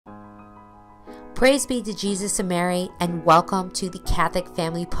Praise be to Jesus and Mary, and welcome to the Catholic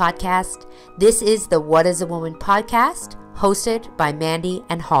Family Podcast. This is the What is a Woman podcast, hosted by Mandy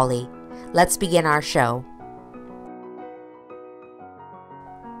and Holly. Let's begin our show.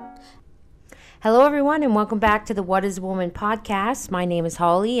 Hello, everyone, and welcome back to the What is a Woman podcast. My name is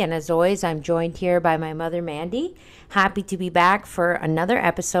Holly, and as always, I'm joined here by my mother, Mandy. Happy to be back for another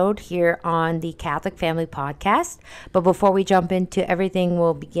episode here on the Catholic Family Podcast. But before we jump into everything,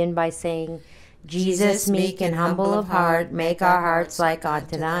 we'll begin by saying, Jesus, meek and humble of heart, make our hearts like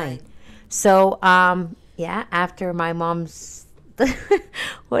unto thine. So, after my mom's,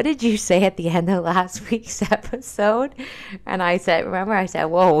 what did you say at the end of last week's episode? And I said,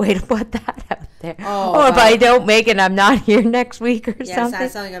 whoa, way to put that out there. Or if I don't make it, I'm not here next week or something.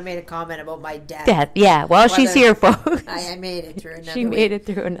 Yes, something I made a comment about my death. Yeah, well, she's here, folks. I made it through another She week. made it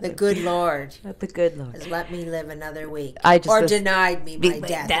through another The good Lord. The good Lord. Has let me live another week. Denied me my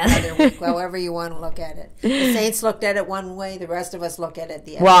death another week, however you want to look at it. The saints looked at it one way, the rest of us look at it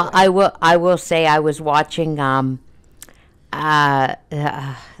the other way. Well, I will say I was watching the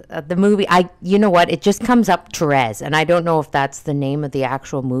movie. You know what? It just comes up Therese, and I don't know if that's the name of the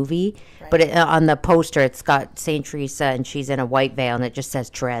actual movie, right. But on the poster, it's got Saint Teresa, and she's in a white veil, and it just says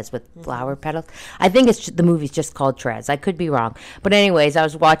Therese with flower petals. I think the movie's just called Therese. I could be wrong, but anyways, I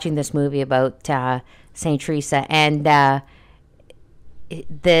was watching this movie about Saint Teresa, and the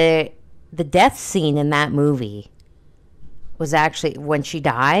death scene in that movie was actually when she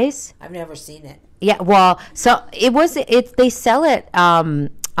dies. I've never seen it. Yeah, well, so they sell it on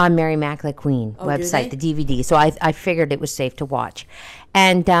Mary Immaculate Queen website, the DVD. So I figured it was safe to watch.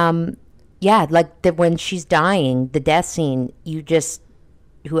 And when she's dying, the death scene,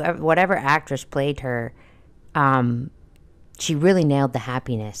 whatever actress played her, she really nailed the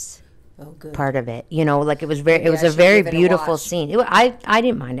happiness part of it. You know, like it was a very beautiful scene. I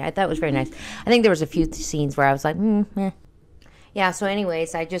didn't mind it. I thought it was very nice. I think there was a few scenes where I was like, Yeah, so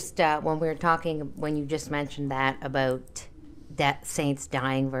anyways, I just, when we were talking, when you just mentioned that about saints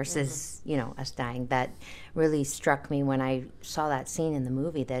dying versus, us dying, that really struck me when I saw that scene in the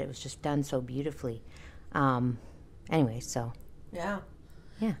movie, that it was just done so beautifully. Anyway, so. Yeah.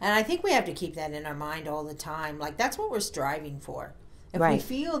 And I think we have to keep that in our mind all the time. Like, that's what we're striving for. If we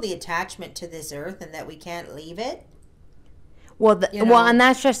feel the attachment to this earth and that we can't leave it. Well, and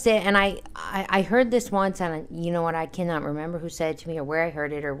that's just it. And I heard this once, and you know what? I cannot remember who said it to me or where I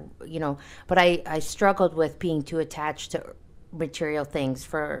heard it, but I struggled with being too attached to material things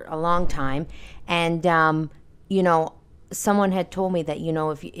for a long time. And, someone had told me that,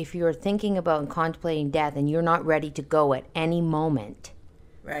 if you're thinking about and contemplating death and you're not ready to go at any moment,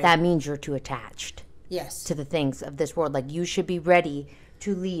 that means you're too attached to the things of this world. Like, you should be ready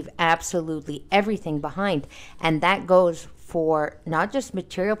to leave absolutely everything behind. And that goes for not just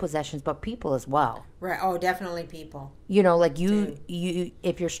material possessions, but people as well. Right. Oh, definitely people. Like you,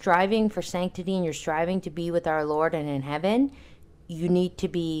 if you're striving for sanctity and you're striving to be with our Lord and in heaven, you need to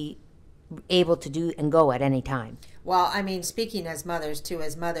be able to do and go at any time. Well, I mean, speaking as mothers,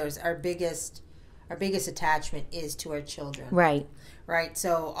 our biggest attachment is to our children. Right. Right.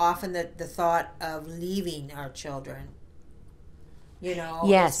 So often the thought of leaving our children,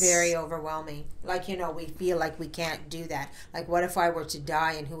 yes, it's very overwhelming. Like, we feel like we can't do that. Like, what if I were to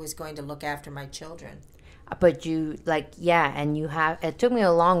die and who is going to look after my children? But and it took me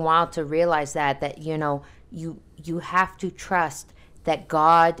a long while to realize that you have to trust that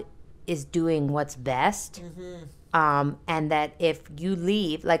God is doing what's best. Mm-hmm. And that if you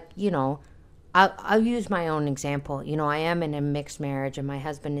leave, I'll use my own example. I am in a mixed marriage and my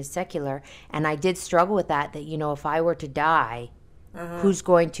husband is secular. And I did struggle with that, if I were to die, who's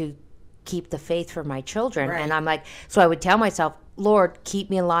going to keep the faith for my children? Right. And I'm like, so I would tell myself, Lord, keep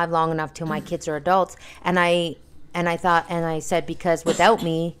me alive long enough till my kids are adults. And I said, because without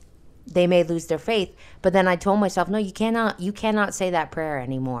me, they may lose their faith. But then I told myself, no, you cannot say that prayer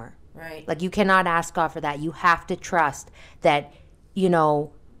anymore. Right. Like, you cannot ask God for that. You have to trust that,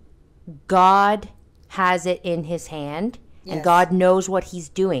 God has it in his hand. Yes. And God knows what he's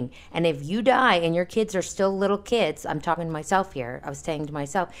doing. And if you die and your kids are still little kids, I'm talking to myself here. I was saying to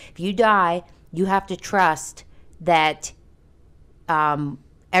myself, if you die, you have to trust that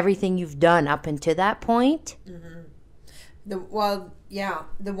everything you've done up until that point. Mm-hmm. The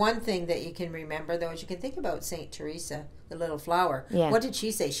one thing that you can remember, though, is you can think about Saint Teresa, the little flower. Yeah. What did she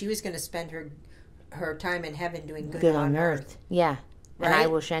say? She was going to spend her time in heaven doing good on earth. Yeah. Right? And I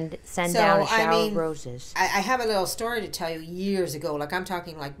will send down a shower of roses. I have a little story to tell you. Years ago, like I'm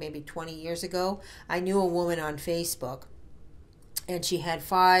talking like maybe 20 years ago, I knew a woman on Facebook, and she had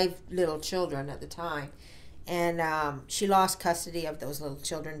 5 little children at the time. And she lost custody of those little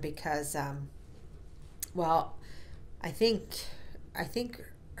children because Well, I think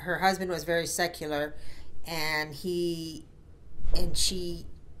her husband was very secular, and she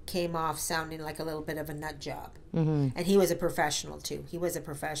came off sounding like a little bit of a nut job. Mm-hmm. And he was a professional too. He was a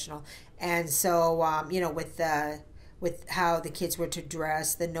professional, and so with how the kids were to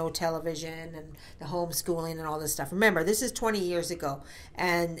dress, the no television and the homeschooling and all this stuff. Remember, this is 20 years ago,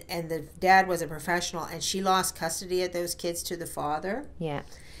 and the dad was a professional, and she lost custody of those kids to the father. Yeah.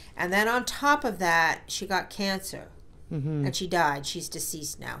 And then on top of that, she got cancer, and she died. She's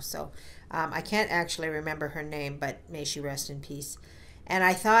deceased now, so I can't actually remember her name, but may she rest in peace. And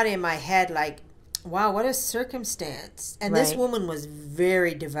I thought in my head, like, wow, what a circumstance. And this woman was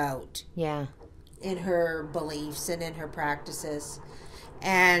very devout. Yeah. In her beliefs and in her practices.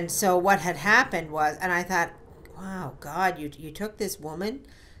 And so what had happened was, and I thought, wow, God, you took this woman,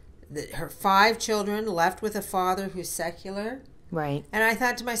 her 5 children, left with a father who's secular. Right. And I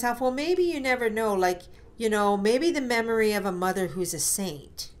thought to myself, well, maybe you never know, like, maybe the memory of a mother who's a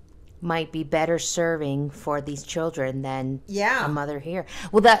saint might be better serving for these children than a mother here.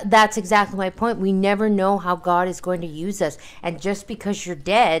 Well, that's exactly my point. We never know how God is going to use us. And just because you're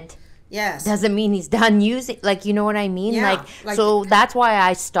dead... Yes. Doesn't mean he's done using, like, you know what I mean? Yeah. So that's why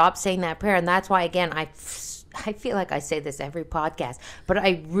I stopped saying that prayer. And that's why, again, I feel like I say this every podcast, but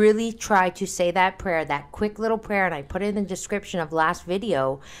I really try to say that prayer, that quick little prayer, and I put it in the description of last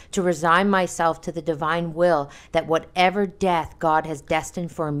video, to resign myself to the divine will, that whatever death God has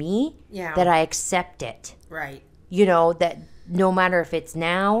destined for me, that I accept it. Right. That no matter if it's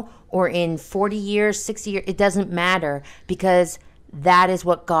now or in 40 years, 60 years, it doesn't matter, because that is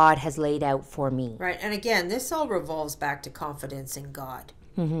what God has laid out for me. Right. And again, this all revolves back to confidence in God.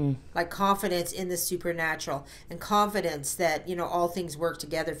 Mm-hmm. Like confidence in the supernatural, and confidence that, all things work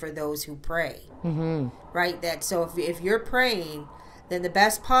together for those who pray. Mm-hmm. Right? That so if you're praying, then the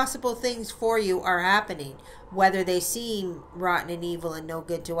best possible things for you are happening, whether they seem rotten and evil and no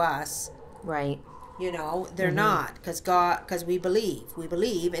good to us. Right. They're not, because we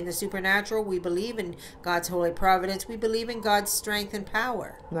believe in the supernatural. We believe in God's holy providence. We believe in God's strength and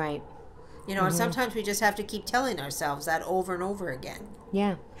power. Right. And sometimes we just have to keep telling ourselves that over and over again.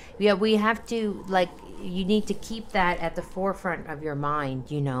 Yeah. Yeah, we have to, you need to keep that at the forefront of your mind,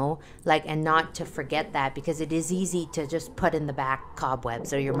 and not to forget that, because it is easy to just put in the back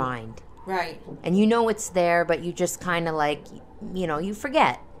cobwebs of your mind. Right. And it's there, but you just kind of you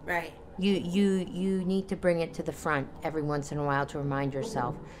forget. Right. You need to bring it to the front every once in a while to remind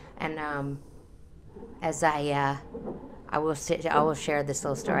yourself. And as I will share this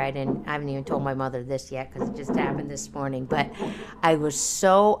little story. I haven't even told my mother this yet, because it just happened this morning. But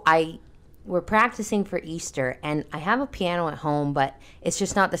we're practicing for Easter, and I have a piano at home, but it's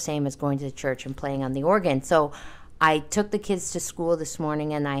just not the same as going to the church and playing on the organ. So I took the kids to school this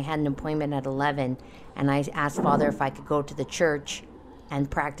morning, and I had an appointment at 11, and I asked Father if I could go to the church and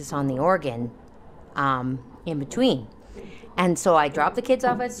practice on the organ in between. And so I dropped the kids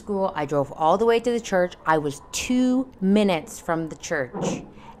off at school. I drove all the way to the church. I was 2 minutes from the church,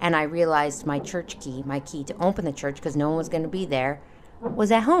 and I realized my key to open the church, because no one was going to be there,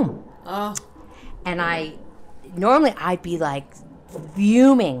 was at home. Oh. And normally I'd be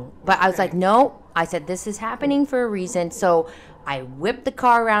fuming, but I was like, no. I said, this is happening for a reason. So I whipped the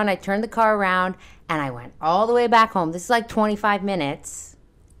car around. I turned the car around, and I went all the way back home. This is 25 minutes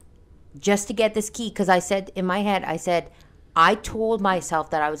just to get this key, because I said in my head, I told myself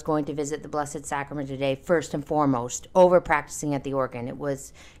that I was going to visit the Blessed Sacrament today, first and foremost, over practicing at the organ. It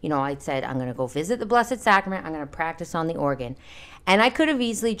was, I said, I'm going to go visit the Blessed Sacrament. I'm going to practice on the organ. And I could have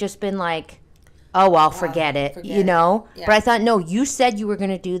easily just been like, oh, well, forget it. Yeah. But I thought, no, you said you were going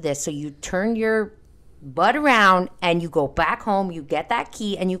to do this. So you turn your butt around and you go back home, you get that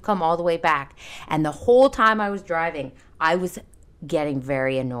key, and you come all the way back. And the whole time I was driving, I was getting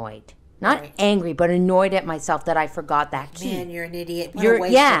very annoyed. Not angry, but annoyed at myself that I forgot that key. Man, you're an idiot. What a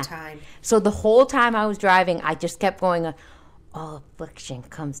waste of time. So the whole time I was driving, I just kept going, all affliction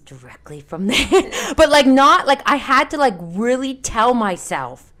comes directly from there. But I had to really tell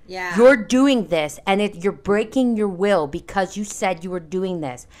myself, you're doing this, and you're breaking your will because you said you were doing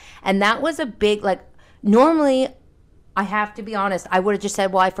this. And that was a big, normally, I have to be honest, I would have just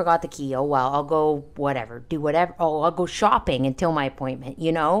said, well, I forgot the key. Oh, well, I'll go do whatever. Oh, I'll go shopping until my appointment,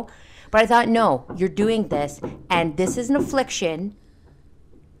 But I thought, no, you're doing this, and this is an affliction,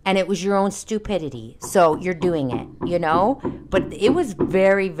 and it was your own stupidity. So you're doing it, But it was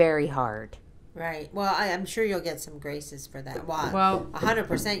very, very hard. Right. Well, I'm sure you'll get some graces for that. Well,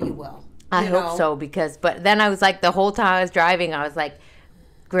 100% you will. I hope so, but then I was the whole time I was driving, I was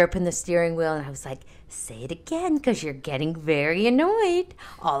gripping the steering wheel, and I was like, say it again, because you're getting very annoyed.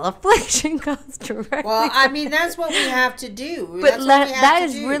 All affliction comes directly. Well, I mean, that's what we have to do. But that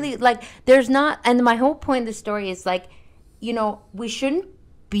is really, like, there's not, and my whole point of the story is, like, you know, we shouldn't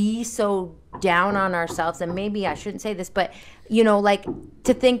be so down on ourselves, and maybe I shouldn't say this, but, you know, like,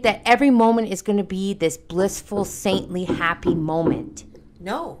 to think that every moment is going to be this blissful, saintly, happy moment.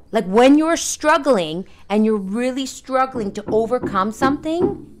 No. Like, when you're struggling and you're really struggling to overcome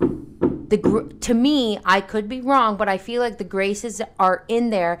something, to me, I could be wrong, but I feel like the graces are in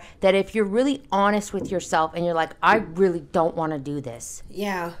there that if you're really honest with yourself and you're like, I really don't want to do this.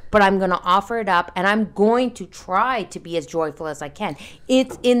 Yeah. But I'm going to offer it up, and I'm going to try to be as joyful as I can.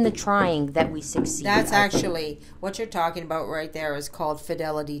 It's in the trying that we succeed. That's actually what you're talking about right there is called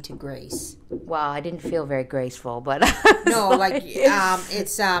fidelity to grace. Well, I didn't feel very graceful, but no, like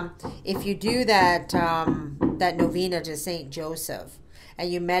it's if you do that that novena to Saint Joseph,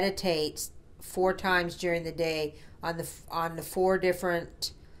 and you meditate 4 times during the day on the 4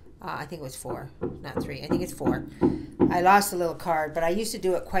 different, I think it was 4, not 3. I think it's 4. I lost a little card, but I used to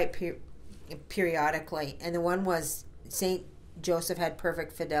do it quite periodically. And the one was Saint Joseph had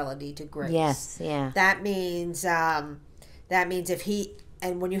perfect fidelity to grace. Yes, yeah. That means if he,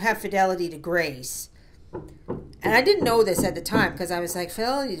 and when you have fidelity to grace, and I didn't know this at the time because I was like,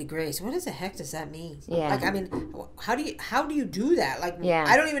 fidelity to grace, what the heck does that mean? Yeah. Like, I mean, how do you do that? Like, yeah.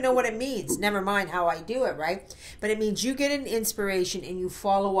 I don't even know what it means. Never mind how I do it, right? But it means you get an inspiration and you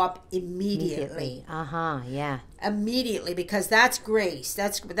follow up immediately. Yeah. Immediately, because that's grace.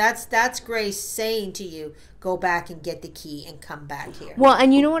 That's grace saying to you, go back and get the key and come back here. Well,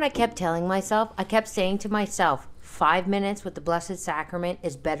 and you know what I kept telling myself? I kept saying to myself, 5 minutes with the Blessed Sacrament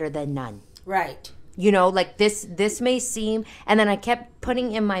is better than none. Right. You know, like this may seem, and then I kept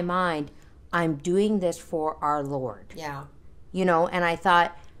putting in my mind, I'm doing this for our Lord. Yeah. You know, and I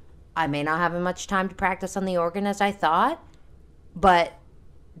thought, I may not have as much time to practice on the organ as I thought, but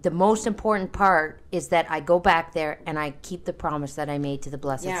the most important part is that I go back there and I keep the promise that I made to the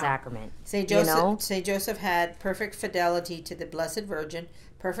Blessed Sacrament. Saint Joseph had perfect fidelity to the Blessed Virgin,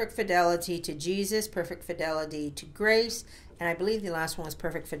 perfect fidelity to Jesus, perfect fidelity to grace, and I believe the last one was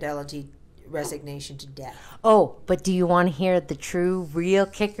perfect fidelity resignation to death. Oh, but do you want to hear the true, real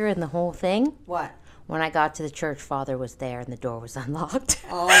kicker in the whole thing? What? When I got to the church, Father was there and the door was unlocked.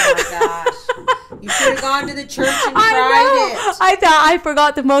 Oh my gosh. You should have gone to the church and tried it. I thought I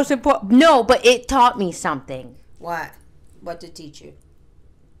forgot the most important. No, but it taught me something. What? What did it teach you?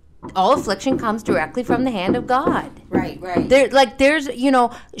 All affliction comes directly from the hand of God. Right. There's, you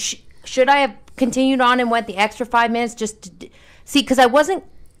know, should I have continued on and went the extra 5 minutes just to see? Because I wasn't.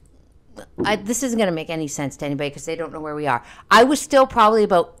 This isn't going to make any sense to anybody because they don't know where we are. I was still probably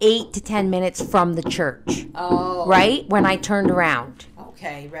about 8 to 10 minutes from the church. Oh. Right? When I turned around.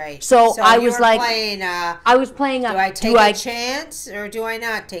 Okay, right. So I was like, I was playing. Do I take a chance or do I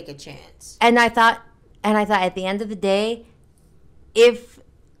not take a chance? And I thought at the end of the day, if,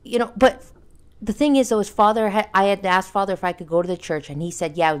 you know, but the thing is, though, his father, I had asked Father if I could go to the church, and he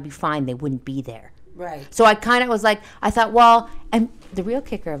said, yeah, it would be fine. They wouldn't be there. Right. So I kind of was like, I thought, well, and the real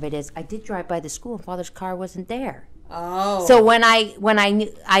kicker of it is I did drive by the school and Father's car wasn't there. Oh. So when I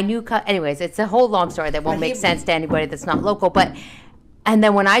knew, anyways, it's a whole long story that won't make sense to anybody that's not local. But, and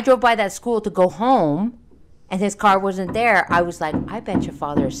then when I drove by that school to go home and his car wasn't there, I was like, I bet your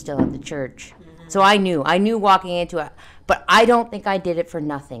Father is still at the church. Mm-hmm. So I knew walking into it. But I don't think I did it for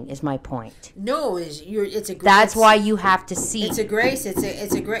nothing. Is my point. No, it's a. That's why you have to see. It's a grace.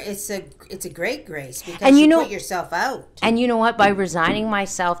 It's a great grace because and you put yourself out. And you know what? By resigning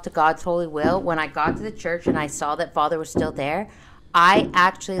myself to God's holy will, when I got to the church and I saw that Father was still there, I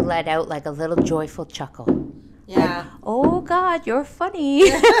actually let out like a little joyful chuckle. Yeah. Like, oh God, you're funny.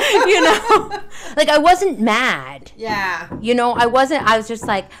 You know, like I wasn't mad. Yeah. You know, I wasn't. I was just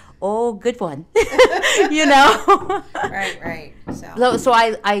like, oh, good one. You know? Right. So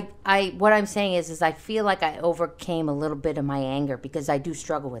I what I'm saying is I feel like I overcame a little bit of my anger because I do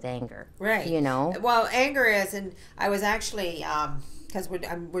struggle with anger. Right. You know? Well, anger is, and I was actually, because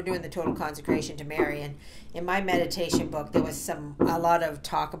we're doing the total consecration to Mary, and in my meditation book there was a lot of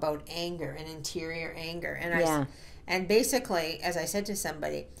talk about anger and interior anger, and and basically, as I said to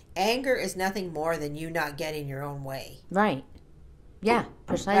somebody, anger is nothing more than you not getting your own way. Right. Yeah,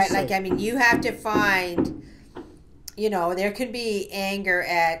 precisely. Right, like, I mean, you have to find, you know, there can be anger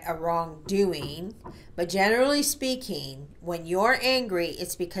at a wrongdoing, but generally speaking, when you're angry,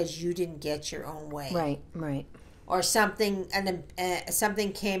 it's because you didn't get your own way. Right. Or something, and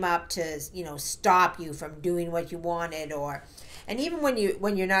something came up to, you know, stop you from doing what you wanted, and even when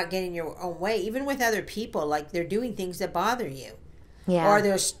you're not getting your own way, even with other people, like they're doing things that bother you. or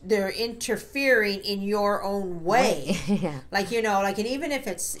they're interfering in your own way. Yeah. Like, you know, like, and even if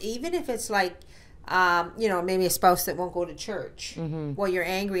it's like, you know, maybe a spouse that won't go to church. Mm-hmm. Well, you're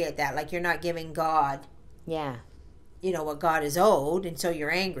angry at that. Like, you're not giving God, yeah, you know, what God is owed, and so you're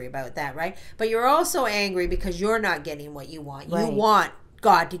angry about that, right? But you're also angry because you're not getting what you want. Right. You want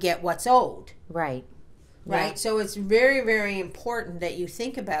God to get what's owed. right. Right? Yeah. So it's very, very important that you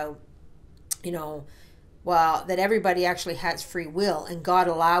think about, you know, well, that everybody actually has free will and God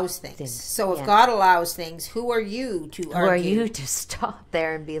allows things. So if God allows things, who are you to argue? Who are you to stop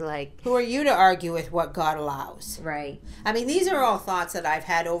there and be like... Who are you to argue with what God allows? Right. I mean, these are all thoughts that I've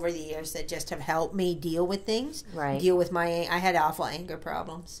had over the years that just have helped me deal with things. Right. Deal with I had awful anger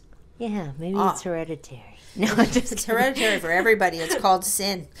problems. Yeah, maybe it's hereditary. No, it's hereditary for everybody. It's called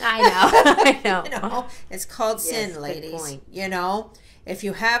sin. I know. I know. You know, it's called sin, ladies. Good point. You know, if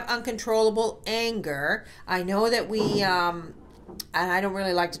you have uncontrollable anger, I know that we, and I don't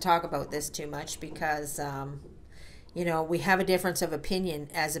really like to talk about this too much because, you know, we have a difference of opinion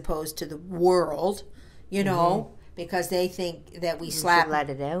as opposed to the world, you know, because they think that we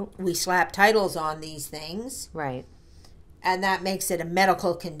let it out. We slap titles on these things. Right. And that makes it a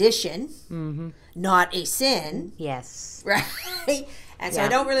medical condition, not a sin. Yes. Right? And so I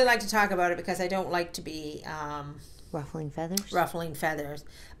don't really like to talk about it because I don't like to be... ruffling feathers? Ruffling feathers.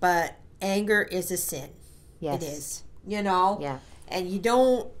 But anger is a sin. Yes. It is. You know? Yeah. And you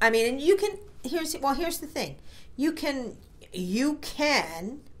don't... I mean, and you can... Here's the thing. You can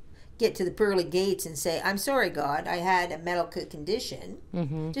get to the pearly gates and say, I'm sorry, God, I had a medical condition.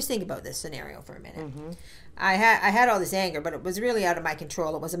 Mm-hmm. Just think about this scenario for a minute. Mm-hmm. I had all this anger, but it was really out of my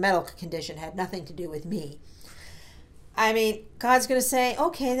control. It was a medical condition, had nothing to do with me. I mean, God's going to say,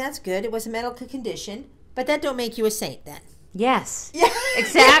 okay, that's good. It was a medical condition, but that don't make you a saint then. Yes. Yeah.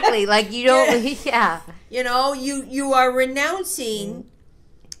 Exactly. Like you don't, yeah. You know, you are renouncing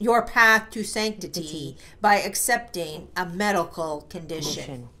your path to sanctity by accepting a medical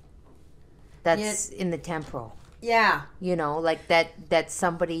condition. That's in the temporal. Yeah. You know, like that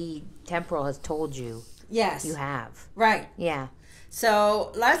somebody temporal has told you. Yes. You have. Right. Yeah.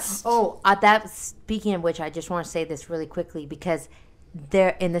 So let's... Speaking of which, I just want to say this really quickly because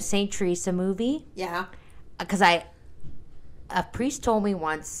there in the St. Teresa movie... Yeah. Because a priest told me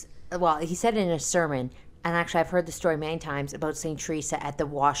once... Well, he said it in a sermon, and actually I've heard the story many times about St. Teresa at the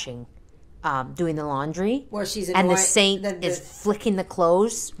washing, doing the laundry. Where she's and the saint is flicking the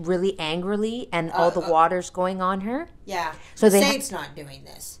clothes really angrily, and all the water's going on her. Yeah. So the saint's not doing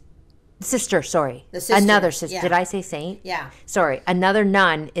this. Sister, sorry. The sister. Another sister. Yeah. Did I say saint? Yeah. Sorry. Another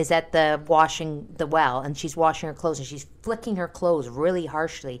nun is at the washing the well, and she's washing her clothes, and she's flicking her clothes really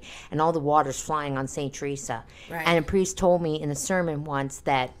harshly, and all the water's flying on St. Teresa. Right. And a priest told me in a sermon once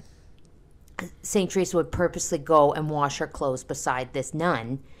that St. Teresa would purposely go and wash her clothes beside this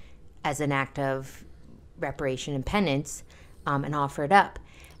nun as an act of reparation and penance, and offer it up.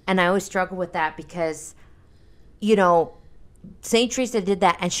 And I always struggle with that because, you know, St. Teresa did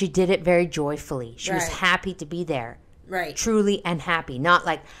that, and she did it very joyfully. She was happy to be there. Right. Truly and happy. Not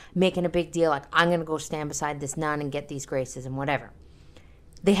like making a big deal, like, I'm going to go stand beside this nun and get these graces and whatever.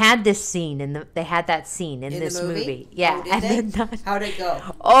 They had this scene, they had that scene in this movie. Yeah. Oh, did they? How'd it go?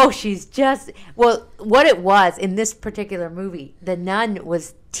 Oh, she's just... Well, what it was, in this particular movie, the nun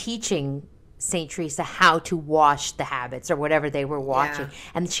was teaching St. Teresa how to wash the habits or whatever they were washing.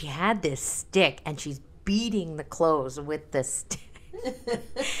 Yeah. And she had this stick, and she's beating the clothes with the stick.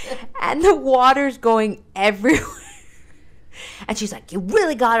 And the water's going everywhere. And she's like, you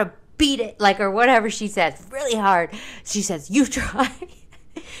really gotta beat it, like, or whatever she says, really hard. She says, you try.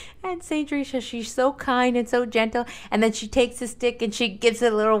 And St. Teresa, she's so kind and so gentle. And then she takes the stick and she gives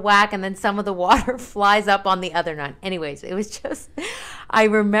it a little whack, and then some of the water flies up on the other nun. Anyways, it was just, I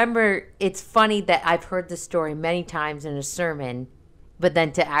remember, it's funny that I've heard the story many times in a sermon, but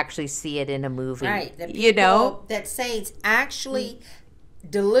then to actually see it in a movie. Right. That people, you know? That saints actually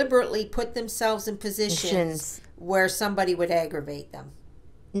deliberately put themselves in positions where somebody would aggravate them.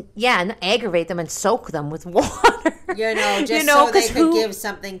 Yeah, and aggravate them and soak them with water. You know, just so they could give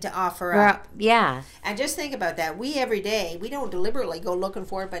something to offer up. Yeah. And just think about that. We every day, we don't deliberately go looking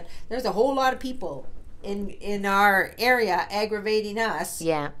for it, but there's a whole lot of people in our area aggravating us.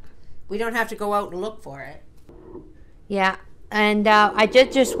 Yeah. We don't have to go out and look for it. Yeah. And I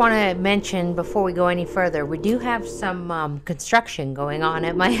just want to mention before we go any further, we do have some construction going on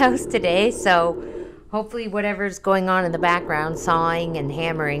at my house today, so hopefully whatever's going on in the background, sawing and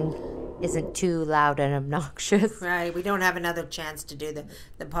hammering, isn't too loud and obnoxious. Right. We don't have another chance to do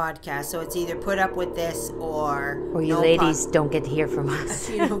the podcast, so it's either put up with this or you ladies don't get to hear from us.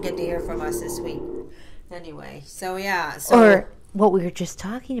 You don't get to hear from us this week. Anyway, so yeah. So, what we were just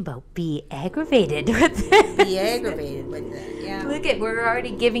talking about. Be aggravated with it. Be aggravated with it. Yeah. Look at, we're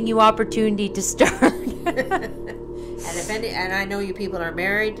already giving you opportunity to start. And I know you people are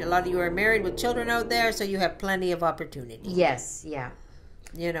married. A lot of you are married with children out there, so you have plenty of opportunity. Yes, yeah.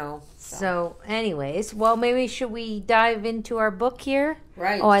 You know. So anyways, well, maybe should we dive into our book here?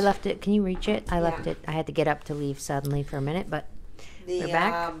 Right. Oh, I left it. Can you reach it? I left it. I had to get up to leave suddenly for a minute, but we're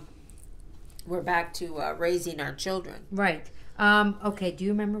back. We're back to raising our children. Right. Okay, do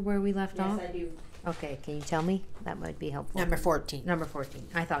you remember where we left off? Yes, I do. Okay, can you tell me? That might be helpful. Number 14. Number 14.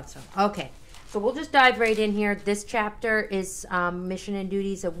 I thought so. Okay. So we'll just dive right in here. This chapter is Mission and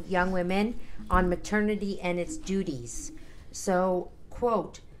Duties of Young Women on Maternity and its Duties. So,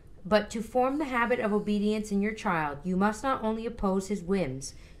 quote, "But to form the habit of obedience in your child, you must not only oppose his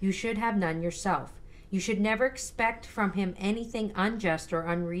whims, you should have none yourself. You should never expect from him anything unjust or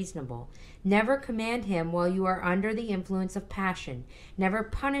unreasonable. Never command him while you are under the influence of passion. Never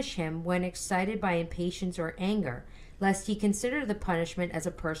punish him when excited by impatience or anger, lest he consider the punishment as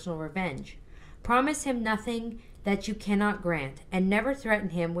a personal revenge. Promise him nothing that you cannot grant, and never threaten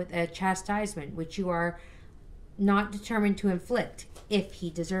him with a chastisement which you are not determined to inflict, if he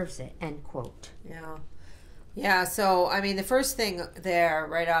deserves it." End quote. Yeah. Yeah, so, I mean, the first thing there,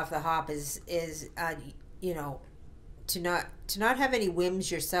 right off the hop, is you know, to not have any whims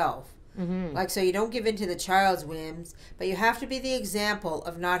yourself. Mm-hmm. Like, so you don't give in to the child's whims, but you have to be the example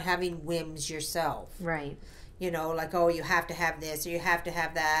of not having whims yourself. Right. You know, like, oh, you have to have this, or you have to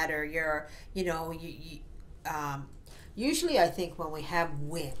have that, or you're, you know, usually I think when we have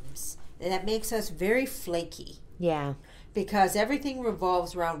whims, that makes us very flaky. Yeah. Because everything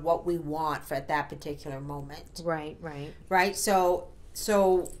revolves around what we want at that particular moment. Right, right. Right? So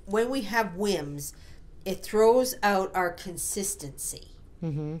when we have whims, it throws out our consistency.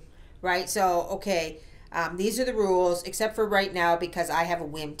 Mm-hmm. Right? So, okay, these are the rules, except for right now because I have a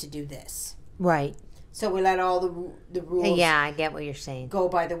whim to do this. Right. So we let all the rules. Yeah, I get what you're saying. Go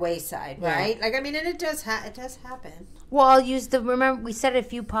by the wayside, right? Yeah. Like, I mean, and it does happen. Well, I'll use remember we said it a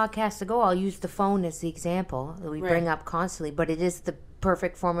few podcasts ago, I'll use the phone as the example that we bring up constantly, but it is the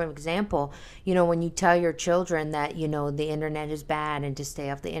perfect form of example. You know, when you tell your children that, you know, the internet is bad and to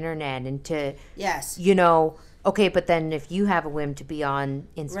stay off the internet and to, yes, you know, okay, but then if you have a whim to be on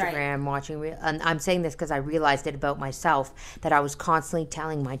Instagram watching, and I'm saying this because I realized it about myself, that I was constantly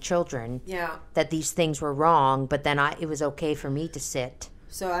telling my children that these things were wrong, but then it was okay for me to sit.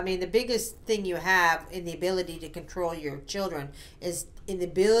 So, I mean, the biggest thing you have in the ability to control your children is in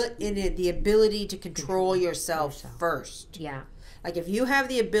the ability to control yourself first. Yeah. Like, if you have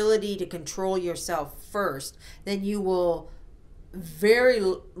the ability to control yourself first, then you will very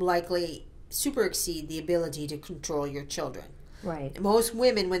likely super exceed the ability to control your children. Right. Most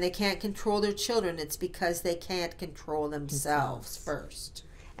women, when they can't control their children, it's because they can't control themselves first.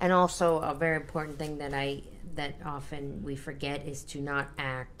 And also a very important thing that often we forget is to not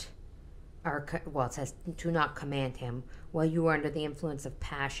act, it says to not command him while you are under the influence of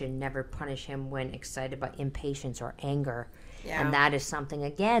passion. Never punish him when excited by impatience or anger. Yeah. And that is something,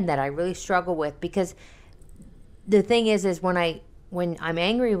 again, that I really struggle with, because the thing is when I'm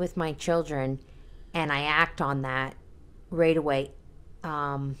angry with my children and I act on that right away,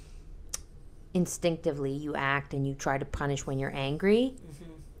 instinctively you act and you try to punish when you're angry.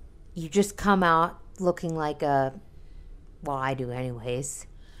 Mm-hmm. You just come out looking like I do anyways,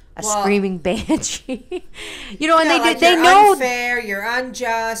 screaming banshee. You know, and like they you're know unfair, you're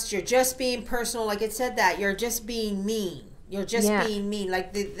unjust, you're just being personal. Like it said that you're just being mean. You're just being mean.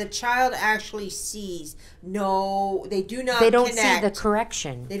 Like the child actually sees. No, they do not. They don't connect. see the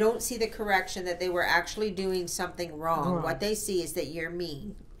correction. They don't see the correction that they were actually doing something wrong. What they see is that you're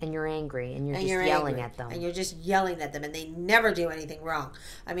mean. And you're angry, and you're yelling at them. And you're just yelling at them, and they never do anything wrong.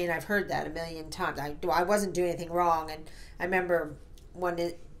 I mean, I've heard that a million times. I wasn't doing anything wrong, and I remember one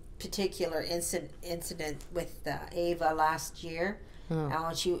particular incident with Ava last year.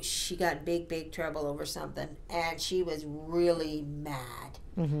 And she got in big trouble over something, and she was really mad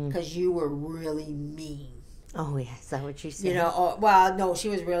because you were really mean. Oh, yeah, is that what she said? You know, no, she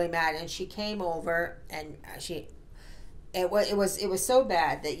was really mad, and she came over, and it was so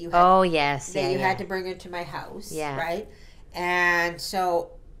bad that you had, had to bring her to my house, right? And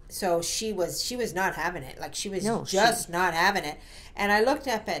so she was not having it. Like she was not having it. And I looked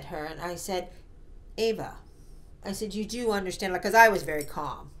up at her and I said, Ava, I said, you do understand, like, because I was very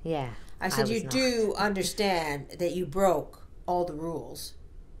calm. Yeah. I said, you do understand that you broke all the rules.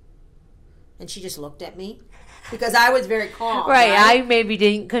 And she just looked at me because I was very calm. Right. I maybe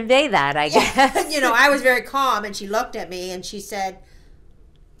didn't convey that, I guess. You know, I was very calm, and she looked at me and she said,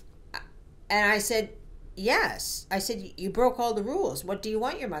 and I said, yes. I said, you broke all the rules. What do you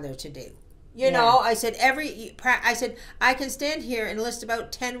want your mother to do? You know, I said, I can stand here and list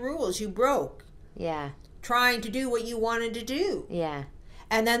about 10 rules you broke. Yeah. Trying to do what you wanted to do. Yeah.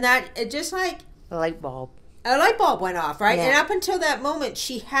 And then it just like... A light bulb. A light bulb went off, right? Yeah. And up until that moment,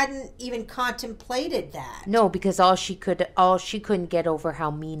 she hadn't even contemplated that. No, because all she couldn't get over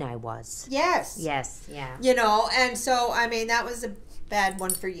how mean I was. Yes. Yes, yeah. You know, and so, I mean, that was a bad one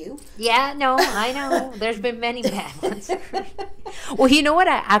for you. Yeah, no, I know. There's been many bad ones. Well, you know what?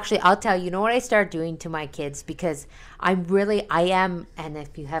 I'll tell you, what I start doing to my kids, because I am, and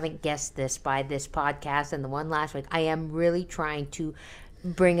if you haven't guessed this by this podcast and the one last week, I am really trying to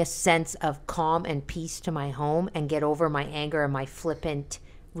bring a sense of calm and peace to my home and get over my anger and my flippant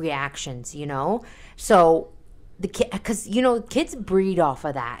reactions, So because kids breed off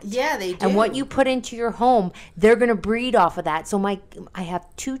of that. Yeah, they do. And what you put into your home, they're going to breed off of that. So I have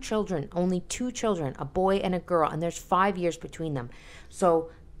only two children, a boy and a girl, and there's 5 years between them. So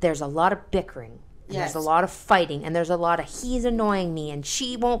there's a lot of bickering. And There's a lot of fighting, and there's a lot of he's annoying me and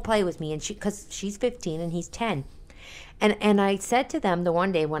she won't play with me, and because she's 15 and he's 10. And I said to them the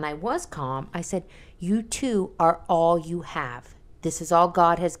one day when I was calm, I said, you two are all you have. This is all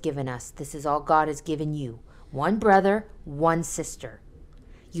God has given us. This is all God has given you. One brother, one sister.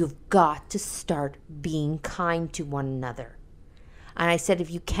 You've got to start being kind to one another. And I said, if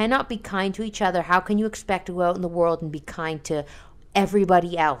you cannot be kind to each other, how can you expect to go out in the world and be kind to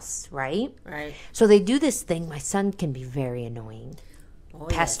everybody else, right? Right. So they do this thing. My son can be very annoying.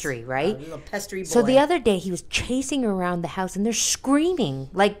 Pestery, yes. Right? A little pestery boy. So the other day he was chasing around the house and they're screaming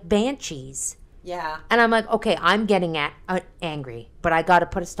like banshees. Yeah. And I'm like, okay, I'm getting angry, but I got to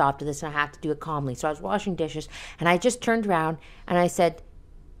put a stop to this and I have to do it calmly. So I was washing dishes and I just turned around and I said,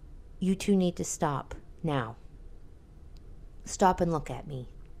 you two need to stop now. Stop and look at me.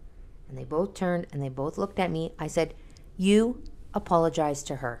 And they both turned and they both looked at me. I said, you apologize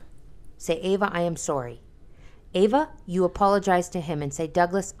to her. Say, Ava, I am sorry. Ava, you apologize to him and say,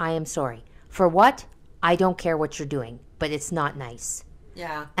 Douglas, I am sorry. For what? I don't care what you're doing, but it's not nice.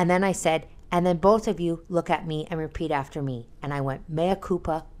 Yeah. And then I said, and then both of you look at me and repeat after me. And I went, mea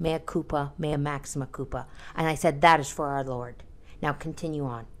culpa, mea maxima culpa. And I said, that is for our Lord. Now continue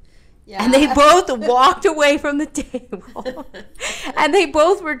on. Yeah. And they both walked away from the table. And they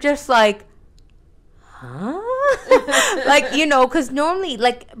both were just like, huh? Like, because normally,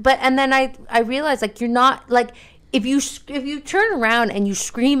 and then I realized, you're not, if you turn around and you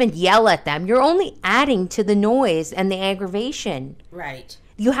scream and yell at them, you're only adding to the noise and the aggravation. Right.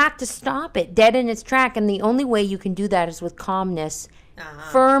 You have to stop it dead in its track, and the only way you can do that is with calmness,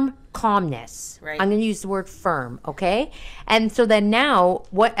 firm calmness. Right. I'm going to use the word firm, okay? And so then now,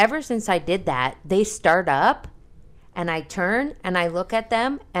 ever since I did that, they start up, and I turn, and I look at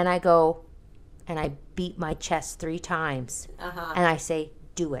them, and I go, and I beat my chest 3 times, and I say,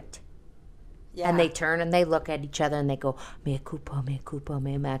 do it. Yeah. And they turn and they look at each other and they go, mea culpa,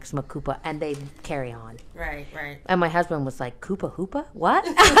 mea maxima culpa, and they carry on. Right, right. And my husband was like, Koopa hoopa? What?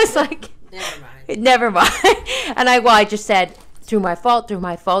 I was like, never mind. And I just said, through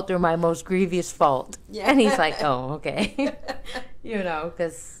my most grievous fault. Yeah. And he's like, oh, okay.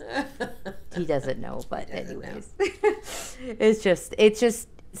 Because he doesn't know. But anyways, it's just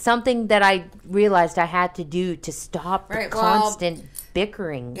something that I realized I had to do to stop the constant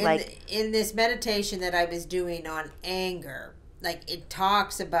bickering. In this meditation that I was doing on anger, it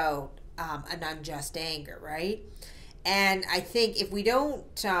talks about an unjust anger, right? And I think if we don't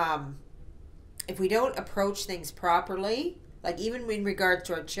approach things properly, even in regards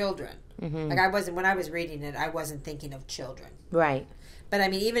to our children, when I was reading it, I wasn't thinking of children, right? But I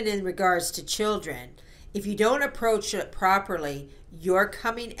mean, even in regards to children, if you don't approach it properly, you're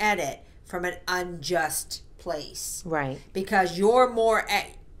coming at it from an unjust place. Right. Because you're more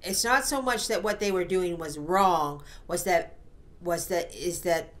it's not so much that what they were doing was wrong, is that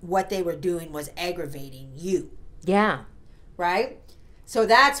what they were doing was aggravating you. Yeah. Right? So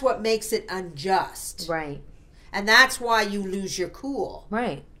that's what makes it unjust. Right. And that's why you lose your cool.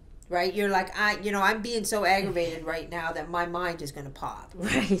 Right. Right? You're like, I'm being so aggravated right now that my mind is going to pop.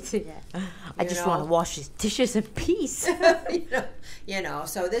 Right. Yeah. I just want to wash these dishes in peace.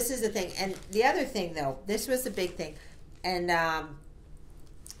 So this is the thing. And the other thing, though, this was the big thing. And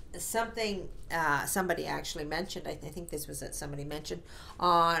something somebody actually mentioned, I think this was that somebody mentioned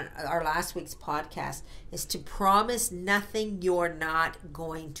on our last week's podcast, is to promise nothing you're not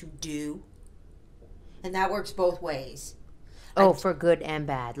going to do. And that works both ways. Oh, for good and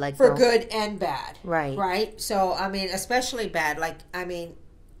bad. For good and bad. Right. Right? So, I mean, especially bad.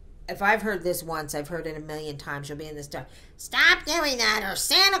 If I've heard this once, I've heard it a million times. You'll be in this stuff. Stop doing that or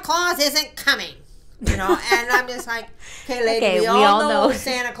Santa Claus isn't coming. You know, and I'm just like, okay, lady, we all know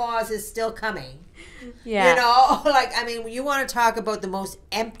Santa Claus is still coming. Yeah. You know, like, I mean, you want to talk about the most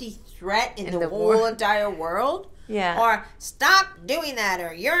empty threat in the whole entire world? Yeah. Or stop doing that,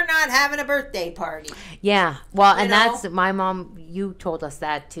 or you're not having a birthday party. Yeah. Well, and that's my mom. You told us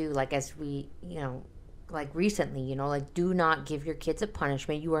that too. Like as we, like recently, like do not give your kids a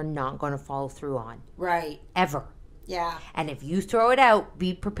punishment you are not going to follow through on. Right. Ever. Yeah. And if you throw it out,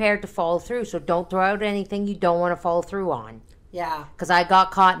 be prepared to follow through. So don't throw out anything you don't want to follow through on. Yeah. Because I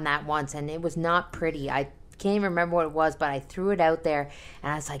got caught in that once, and it was not pretty. I can't even remember what it was, but I threw it out there,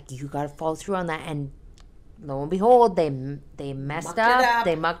 and I was like, you got to follow through on that. And lo and behold, they messed up.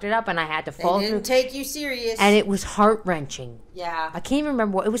 They mucked it up, and I had to follow through. They didn't take you serious. And it was heart-wrenching. Yeah. I can't even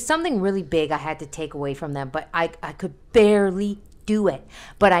remember what. It was something really big I had to take away from them, but I could barely do it.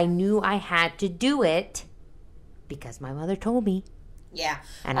 But I knew I had to do it because my mother told me. Yeah.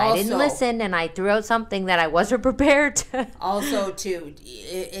 And I didn't listen, and I threw out something that I wasn't prepared to. Also, too,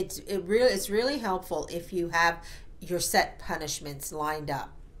 it's really helpful if you have your set punishments lined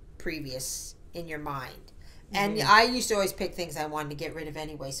up previous in your mind. And I used to always pick things I wanted to get rid of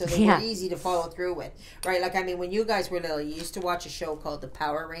anyway, so they were easy to follow through with. Right? Like, I mean, when you guys were little, you used to watch a show called The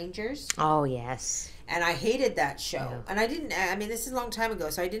Power Rangers. Oh, yes. And I hated that show. Yeah. And I mean, this is a long time ago,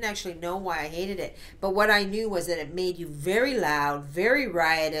 so I didn't actually know why I hated it. But what I knew was that it made you very loud, very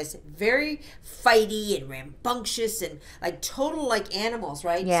riotous, very fighty and rambunctious and like total like animals,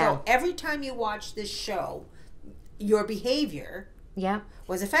 right? Yeah. So every time you watch this show, your behavior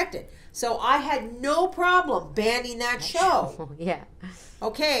was affected. So I had no problem banning that show. Yeah.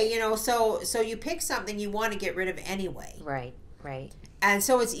 Okay, so you pick something you want to get rid of anyway. Right, right. And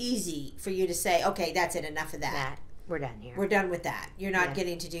so it's easy for you to say, okay, that's it, enough of that. We're done here. We're done with that. You're not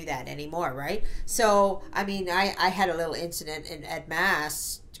getting to do that anymore, right? So, I mean, I had a little incident at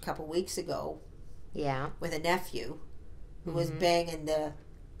Mass a couple weeks ago. Yeah. With a nephew who was banging the...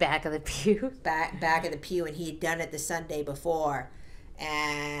 Back of the pew? Back of the pew, and he had done it the Sunday before.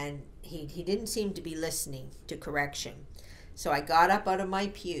 And he didn't seem to be listening to correction. So I got up out of my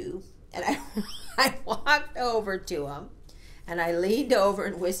pew, and I walked over to him. And I leaned over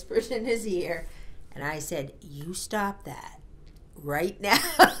and whispered in his ear, and I said, "You stop that right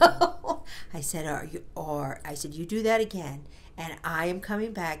now." I said, "You do that again, and I am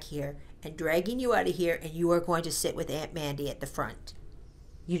coming back here and dragging you out of here, and you are going to sit with Aunt Mandy at the front."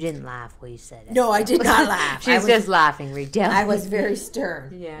 You didn't laugh when you said it. No, I did not laugh. She was just laughing, ridiculous. I was very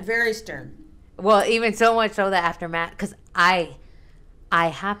stern. Yeah, very stern. Well, even so much so that after Matt, because I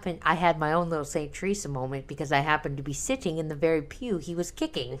had my own little St. Teresa moment because I happened to be sitting in the very pew he was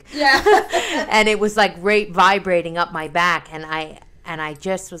kicking. Yeah. And it was like vibrating up my back. And I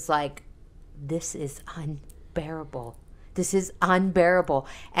just was like, this is unbearable. This is unbearable.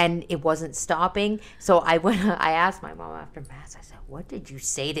 And it wasn't stopping. So I asked my mom after Mass, I said, what did you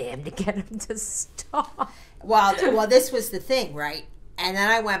say to him to get him to stop? Well, this was the thing, right? And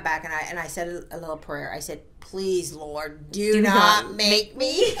then I went back and I said a little prayer. I said, please, Lord, do not make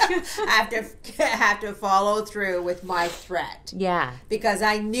me have to follow through with my threat. Yeah. Because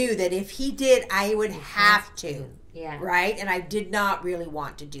I knew that if he did, I would have to. Yeah. Right? And I did not really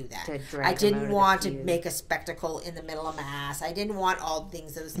want to do that. I didn't want to make a spectacle in the middle of Mass. I didn't want those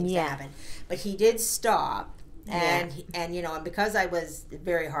things to happen. But he did stop. And and because I was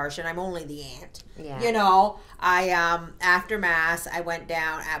very harsh, and I'm only the aunt, I after Mass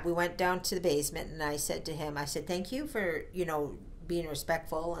we went down to the basement, and I said to him, thank you for being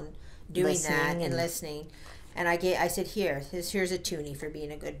respectful and doing that and listening, and I said here's a toonie for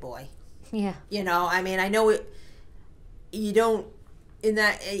being a good boy. Yeah. I mean, I know you don't. In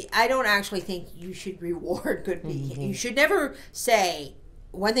that, I don't actually think you should reward good behavior. You should never say.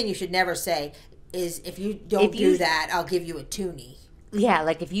 One thing you should never say is, if you don't do that, I'll give you a toonie. Yeah,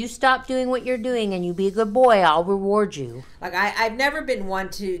 like if you stop doing what you're doing and you be a good boy, I'll reward you. Like I've never been one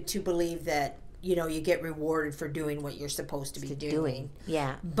to believe that you get rewarded for doing what you're supposed to be doing.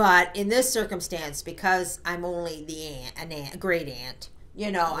 Yeah. But in this circumstance, because I'm only a great aunt,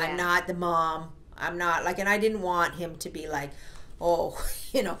 I'm not the mom. I'm not like, and I didn't want him to be like, oh,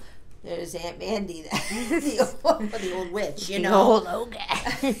 there's Aunt Mandy, the old witch, The old ogre.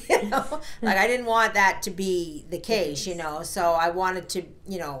 Like I didn't want that to be the case, so I wanted to,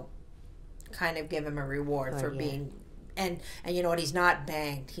 kind of give him a reward for being, and you know what, he's not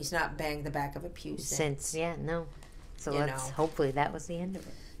banged the back of a pew since. So hopefully that was the end of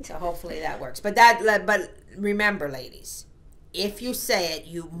it. So hopefully that works. But remember, ladies, if you say it,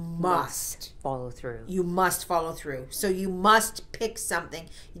 you must follow through. You must follow through. So you must pick something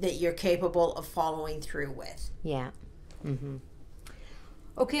that you're capable of following through with. Yeah. Mm-hmm.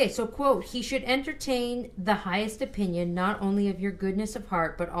 Okay, so quote, he should entertain the highest opinion not only of your goodness of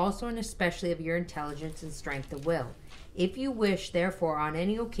heart, but also and especially of your intelligence and strength of will. If you wish, therefore, on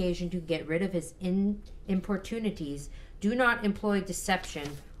any occasion to get rid of his importunities, do not employ deception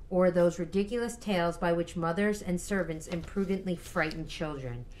or those ridiculous tales by which mothers and servants imprudently frighten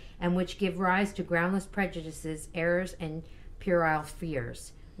children, and which give rise to groundless prejudices, errors, and puerile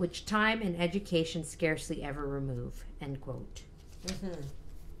fears, which time and education scarcely ever remove. End quote. Mm-hmm.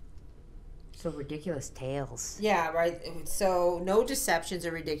 So ridiculous tales. Yeah, right. So no deceptions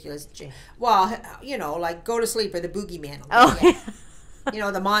or ridiculous. Well, like go to sleep or the boogeyman.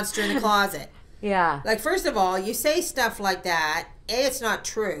 The monster in the closet. Yeah. Like, first of all, you say stuff like that. A, it's not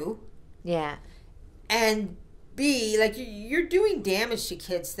true. Yeah. And B, like you're doing damage to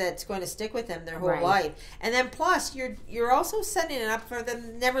kids that's going to stick with them their whole life. And then plus you're also setting it up for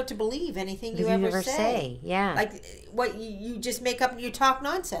them never to believe anything you ever say. Yeah. Like what you just make up and you talk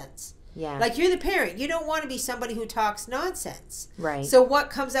nonsense. Yeah. Like you're the parent. You don't want to be somebody who talks nonsense. Right. So what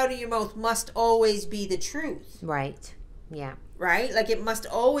comes out of your mouth must always be the truth. Right. Yeah. Right? Like it must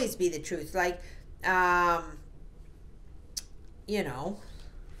always be the truth. Like,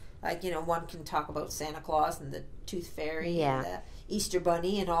 one can talk about Santa Claus and the Tooth Fairy and the Easter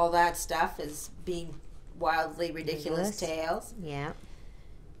Bunny and all that stuff as being wildly ridiculous tales. Yeah.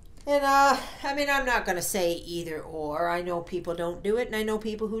 And, I'm not going to say either or. I know people don't do it, and I know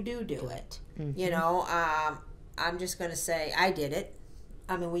people who do it. Mm-hmm. I'm just going to say I did it.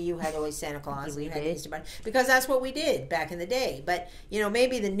 I mean, you had always Santa Claus. We and you did. Had Easter Bunny. Because that's what we did back in the day. But,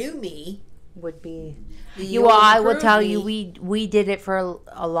 maybe the new me would be... I will tell you, we did it for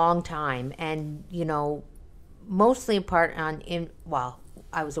a long time. And, mostly in part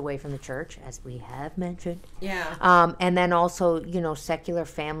I was away from the church, as we have mentioned. Yeah. And then also, secular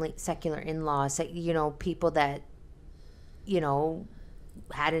family, secular in-laws, people that,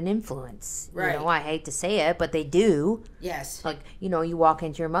 had an influence. Right. I hate to say it, but they do. Yes. Like, you walk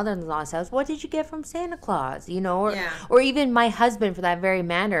into your mother-in-law's house, what did you get from Santa Claus? Or even my husband, for that very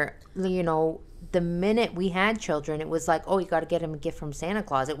matter, the minute we had children, it was like, oh, you got to get him a gift from Santa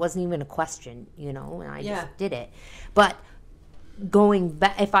Claus. It wasn't even a question, and I just did it. But going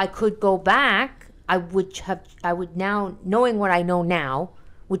back, if I could go back, I would now, knowing what I know now,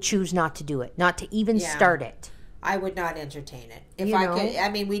 would choose not to do it, not to even start it. I would not entertain it. If I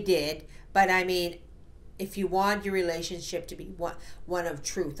could, we did, but if you want your relationship to be one of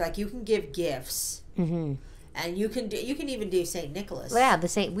truth, like you can give gifts, mm-hmm. and you can even do Saint Nicholas. Yeah,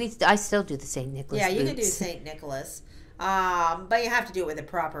 I still do the Saint Nicholas. Yeah, you can do Saint Nicholas. But you have to do it with a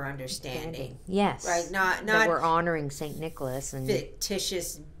proper understanding. Yes. Right? Not that we're honoring Saint Nicholas and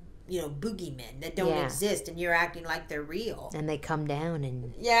fictitious, boogeymen that don't exist, and you're acting like they're real. And they come down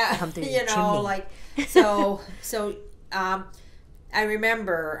and come through the chimney. So I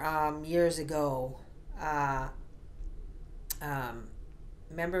remember years ago.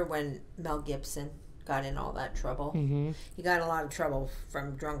 Remember when Mel Gibson got in all that trouble? Mm-hmm. He got in a lot of trouble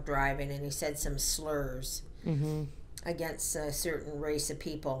from drunk driving, and he said some slurs. Mm-hmm. Against a certain race of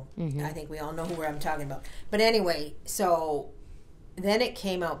people. Mm-hmm. I think we all know who I'm talking about. But anyway, so then it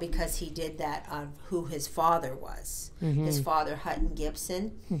came out because he did that on who his father was. Mm-hmm. His father, Hutton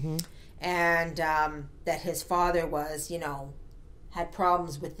Gibson. Mm-hmm. And that his father was, had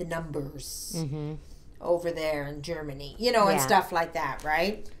problems with the numbers over there in Germany. And stuff like that,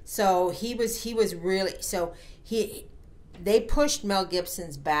 right? So he was really... So they pushed Mel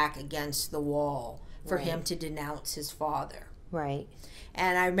Gibson's back against the wall for him to denounce his father. Right.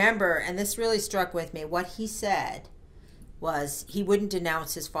 And I remember, and this really struck with me, what he said was he wouldn't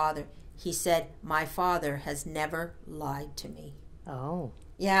denounce his father. He said, my father has never lied to me. Oh.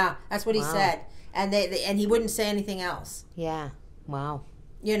 Yeah, that's what he said. And and he wouldn't say anything else. Yeah. Wow.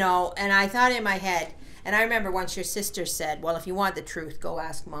 And I thought in my head, and I remember once your sister said, well, if you want the truth, go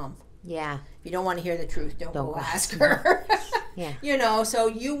ask Mom. Yeah. If you don't want to hear the truth, don't go ask her. Yeah. So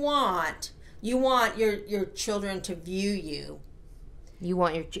you want your children to view you. You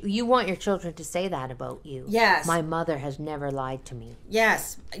want your children to say that about you. Yes. My mother has never lied to me.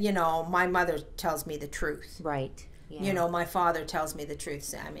 Yes. My mother tells me the truth. Right. Yeah. My father tells me the truth.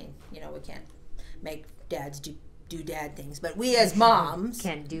 So, we can't make dads do dad things, but we as moms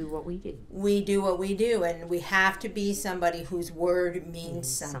can do what we do. We do what we do, and we have to be somebody whose word means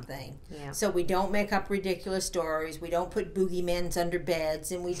something. Yeah. So we don't make up ridiculous stories. We don't put boogeymen under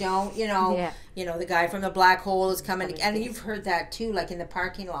beds, and we don't, the guy from the black hole is coming, and you've heard that too, like in the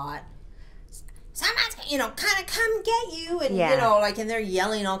parking lot. Someone's, kind of come get you, and and they're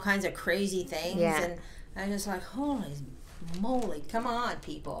yelling all kinds of crazy things, and I'm just like, holy moly, come on,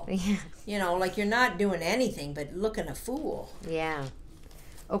 people. Yeah. You're not doing anything but looking a fool. Yeah.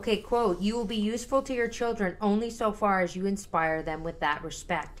 Okay, quote, "You will be useful to your children only so far as you inspire them with that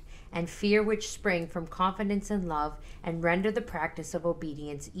respect and fear which spring from confidence and love and render the practice of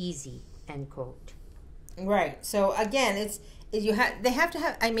obedience easy," end quote. Right. So again, they have to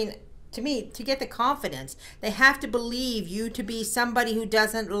have, I mean, to me, to get the confidence, they have to believe you to be somebody who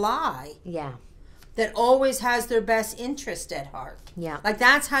doesn't lie. Yeah. That always has their best interest at heart. Yeah. Like,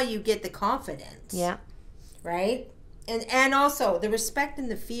 that's how you get the confidence. Yeah. Right? And also the respect and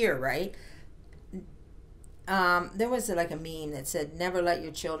the fear, right? There was like a meme that said, "Never let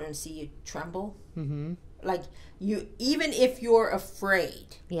your children see you tremble." Mm-hmm. Like, even if you're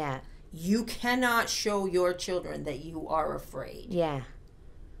afraid, you cannot show your children that you are afraid. Yeah.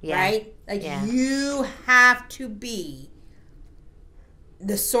 Right? Like, you have to be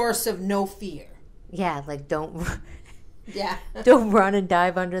the source of no fear. Yeah, like don't Yeah. Don't run and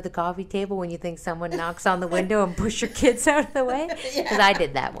dive under the coffee table when you think someone knocks on the window and push your kids out of the way. Because I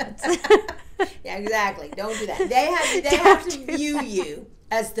did that once. Yeah, exactly. Don't do that. They have to view you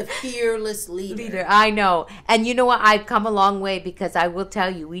as the fearless leader. I know. And you know what? I've come a long way, because I will tell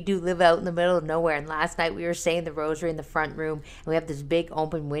you, we do live out in the middle of nowhere. And last night we were saying the rosary in the front room. And we have this big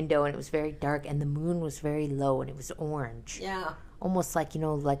open window, and it was very dark. And the moon was very low, and it was orange. Yeah. Almost like,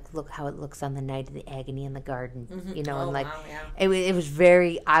 like look how it looks on the night of the agony in the garden. Mm-hmm. And wow, yeah. it was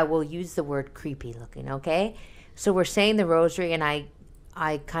very, I will use the word creepy looking, okay? So we're saying the rosary, and I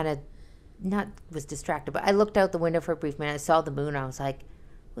kind of was distracted, but I looked out the window for a brief minute. I saw the moon. I was like,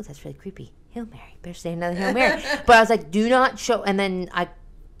 oh, that's really creepy. Hail Mary. Better say another Hail Mary. But I was like, do not show. And then I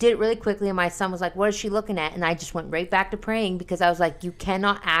did it really quickly, and my son was like, what is she looking at? And I just went right back to praying, because I was like, you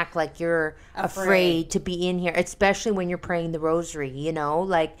cannot act like you're afraid to be in here, especially when you're praying the rosary,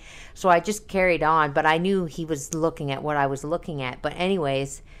 like, so I just carried on, but I knew he was looking at what I was looking at. But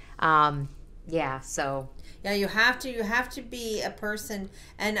anyways, so. Yeah, you have to be a person,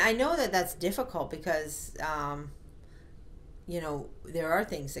 and I know that that's difficult because, there are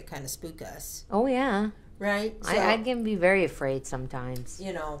things that kind of spook us. Oh, yeah. Right? So, I can be very afraid sometimes.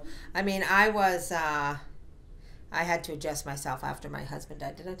 I mean, I had to adjust myself after my husband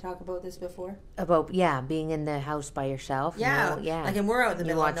died. Did I talk about this before? About, being in the house by yourself. Yeah. Like, and we're out in the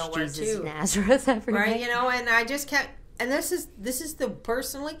middle of nowhere, Jesus too. Nazareth every right? day. And I just kept, and this is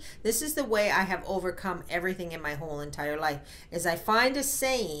the way I have overcome everything in my whole entire life, is I find a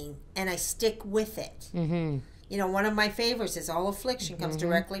saying and I stick with it. Mm-hmm. One of my favorites is, all affliction comes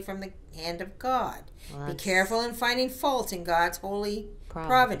directly from the hand of God. Well, be careful in finding fault in God's holy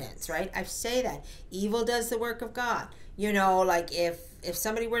providence, right? I say that. Evil does the work of God. Like, if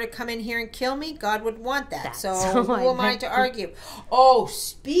somebody were to come in here and kill me, God would want that. So who am I to argue? Oh,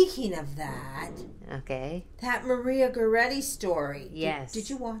 speaking of that. Okay. That Maria Goretti story. Yes. Did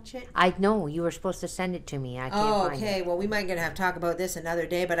you watch it? I know. You were supposed to send it to me. I can't find it. Okay. Well, we might going to have to talk about this another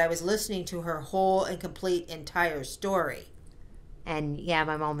day, but I was listening to her whole and complete entire story. And,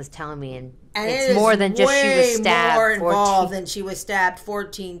 my mom was telling me, and it's more than just she was stabbed. More involved than she was stabbed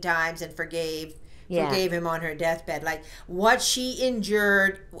 14 times and forgave him on her deathbed. Like, what she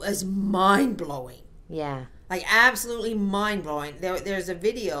endured was mind-blowing. Yeah. Like, absolutely mind-blowing. There's a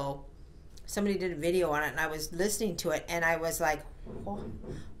video. Somebody did a video on it, and I was listening to it, and I was like,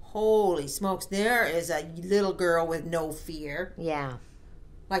 holy smokes, there is a little girl with no fear. Yeah.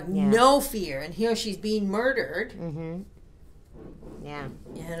 Like, no fear. And here she's being murdered. Mm-hmm. Yeah.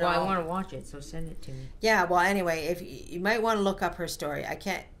 Well, I want to watch it, so send it to me. Yeah, well, anyway, if you might want to look up her story. I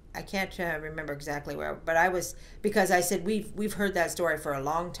can't remember exactly where, but because I said we've heard that story for a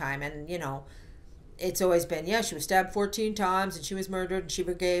long time, and it's always been, she was stabbed 14 times and she was murdered and she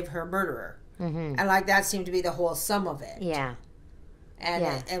forgave her murderer. Mm-hmm. And like, that seemed to be the whole sum of it. Yeah.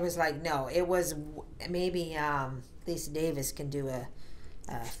 And it was like, no, it was maybe Lisa Davis can do a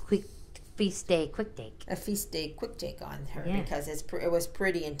feast day quick take. A feast day quick take on her, because it was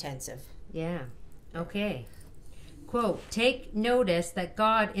pretty intensive. Yeah. Okay. Quote, "Take notice that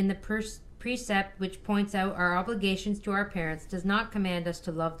God in the precept which points out our obligations to our parents does not command us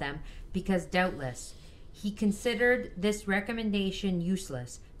to love them, because doubtless he considered this recommendation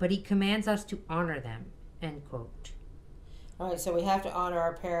useless, but he commands us to honor them," end quote. All right, so we have to honor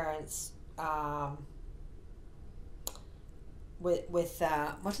our parents with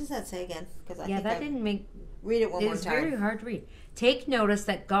what does that say again? Because read it one more time. It's very hard to read. "Take notice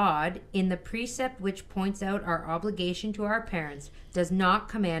that God, in the precept which points out our obligation to our parents, does not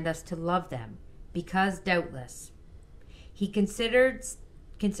command us to love them, because doubtless he considered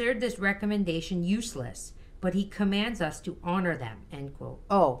this recommendation useless, but he commands us to honor them, end quote.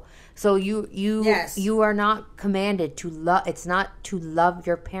 Oh, so Yes. you are not commanded to love. It's not to love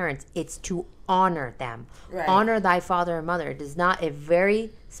your parents. It's to honor them. Right. Honor thy father and mother. It does not. It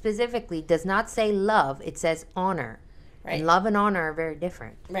very specifically does not say love. It says honor. Right. And love and honor are very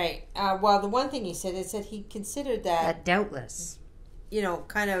different. Right. Well, the one thing he said is that he considered that doubtless,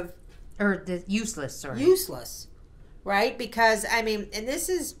 kind of or the useless. Sorry. Useless, right? Because I mean, and this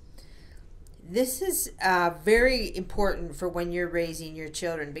is very important for when you're raising your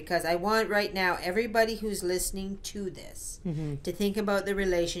children, because I want right now everybody who's listening to this to think about the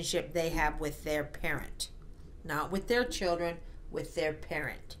relationship they have with their parent, not with their children, with their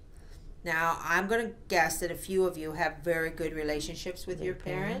parent. Now, I'm going to guess that a few of you have very good relationships with your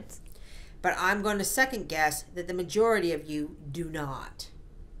parents, but I'm going to second guess that the majority of you do not,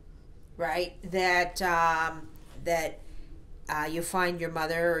 right? That you find your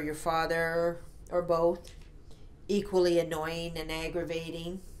mother or your father or both equally annoying and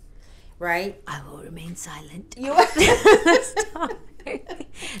aggravating, right? I will remain silent. You Stop.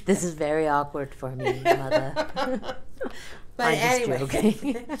 This is very awkward for me, Mother. But I'm anyway, just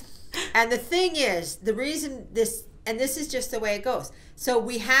joking. And the thing is, the reason this is just the way it goes. So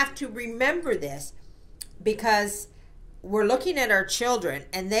we have to remember this, because we're looking at our children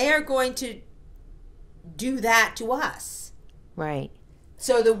and they are going to do that to us. Right.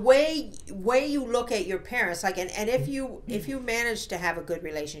 So the way you look at your parents, like, and if you manage to have a good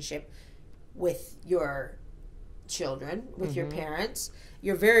relationship with your children, with your parents,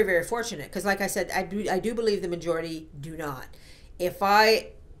 you're very, very fortunate. Because like I said, I do believe the majority do not.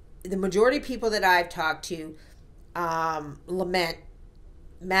 The majority of people that I've talked to lament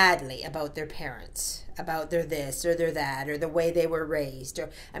madly about their parents, about their this or their that, or the way they were raised.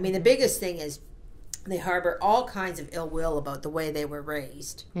 Or I mean, the biggest thing is they harbor all kinds of ill will about the way they were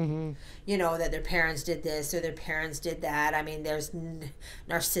raised. You know, that their parents did this or their parents did that. I mean, there's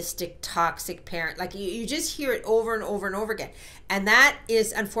narcissistic, toxic parent. Like, you just hear it over and over and over again. And that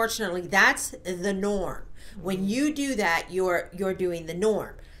is, unfortunately, that's the norm. When you do that, you're doing the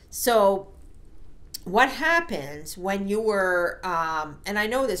norm. So what happens when you were, and I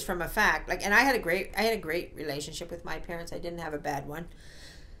know this from a fact, like, and I had a great relationship with my parents. I didn't have a bad one.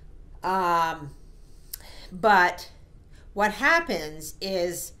 But what happens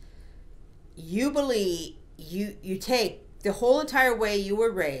is you take the whole entire way you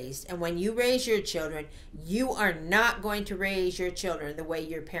were raised, and when you raise your children, you are not going to raise your children the way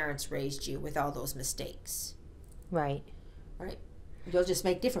your parents raised you, with all those mistakes. Right. Right. You'll just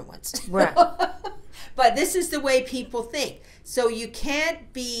make different ones. Right. But this is the way people think. So you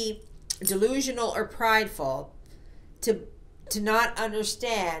can't be delusional or prideful to not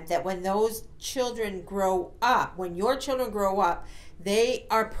understand that when those children grow up, when your children grow up, they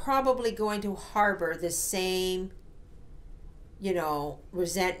are probably going to harbor the same,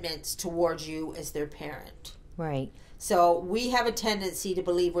 resentments towards you as their parent. Right. So we have a tendency to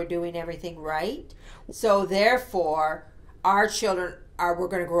believe we're doing everything right. So therefore, our children we're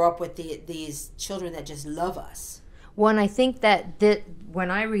going to grow up with these children that just love us. Well, and I think that when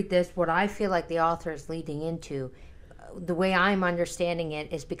I read this, what I feel like the author is leading into, the way I'm understanding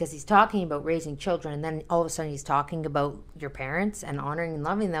it, is because he's talking about raising children, and then all of a sudden he's talking about your parents and honoring and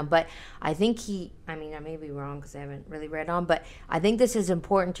loving them. But I think I may be wrong because I haven't really read on, but I think this is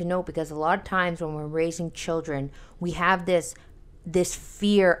important to note, because a lot of times when we're raising children, we have this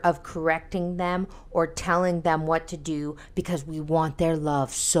fear of correcting them or telling them what to do because we want their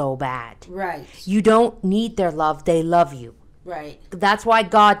love so bad. Right. You don't need their love. They love you. Right. That's why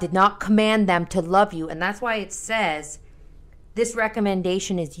God did not command them to love you. And that's why it says this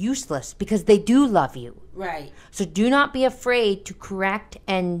recommendation is useless, because they do love you. Right. So do not be afraid to correct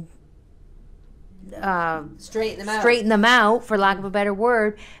and straighten them out, for lack of a better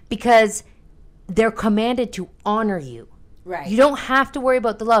word, because they're commanded to honor you. Right. You don't have to worry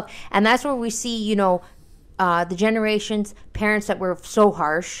about the love. And that's where we see, the generations, parents that were so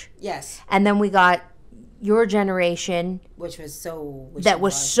harsh. Yes. And then we got your generation, which was so wishy-washy. That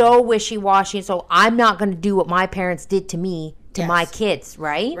was so wishy-washy. So I'm not going to do what my parents did to me, to my kids,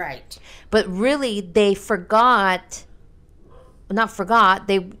 right? Right. But really, they this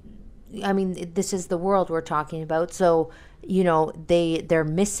is the world we're talking about. So, they're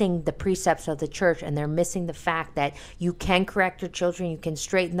missing the precepts of the church, and they're missing the fact that you can correct your children, you can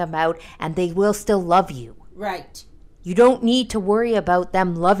straighten them out, and they will still love you. Right. You don't need to worry about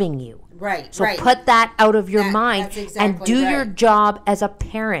them loving you. Right. So put that out of your mind and do your job as a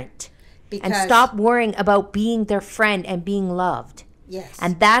parent. And stop worrying about being their friend and being loved. Yes.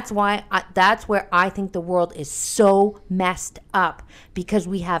 And that's where I think the world is so messed up, because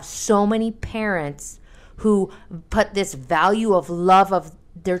we have so many parents who put this value of love of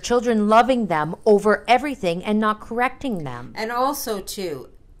their children, loving them over everything and not correcting them. And also, too,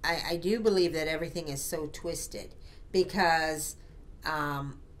 I do believe that everything is so twisted because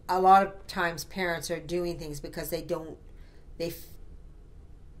a lot of times parents are doing things because they've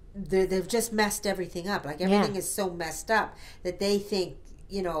just messed everything up. Like everything is so messed up that they think,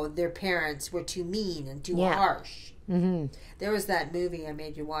 their parents were too mean and too harsh. Mm-hmm. There was that movie I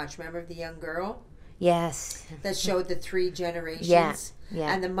made you watch. Remember the young girl? Yes. That showed the 3 generations.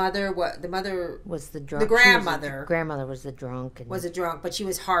 Yeah. And the mother was the drunk. The grandmother. Grandmother was the drunk. Was a drunk, but she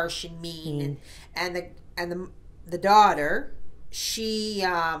was harsh and mean. And the daughter, she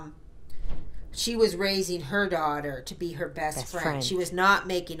was raising her daughter to be her best friend. She was not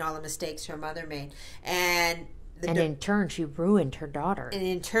making all the mistakes her mother made. And in turn, she ruined her daughter. And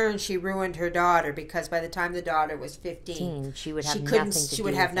in turn, she ruined her daughter because by the time the daughter was 15, she would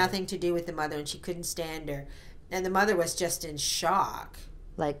have nothing to do with the mother, and she couldn't stand her. And the mother was just in shock.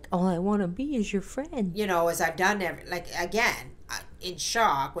 Like, all I want to be is your friend. As I've done, in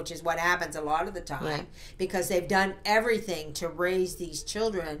shock, which is what happens a lot of the time, because they've done everything to raise these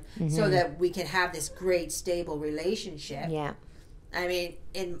children so that we can have this great, stable relationship. Yeah. I mean,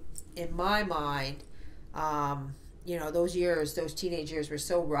 in my mind, those teenage years were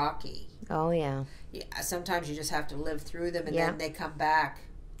so rocky. Oh, yeah. Sometimes you just have to live through them, and then they come back.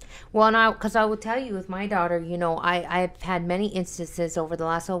 Well, because I will tell you with my daughter, I've had many instances over the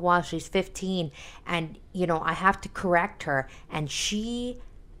last little while. She's 15, and, I have to correct her, and she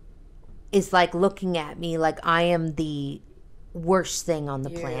is, like, looking at me like I am the worst thing on the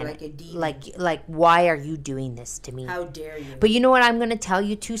planet. Like a demon. Like, why are you doing this to me? How dare you? But you know what I'm going to tell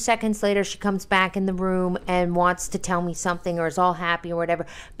you? 2 seconds later, she comes back in the room and wants to tell me something or is all happy or whatever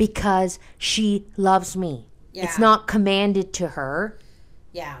because she loves me. Yeah. It's not commanded to her.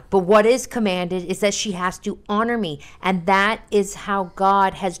 Yeah. But what is commanded is that she has to honor me. And that is how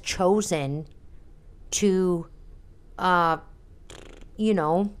God has chosen to,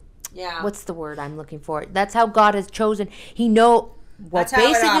 Yeah. What's the word I'm looking for? That's how God has chosen. He know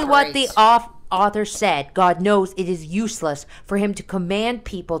basically what the author said. God knows it is useless for him to command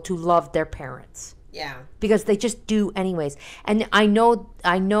people to love their parents. Yeah. Because they just do anyways. And I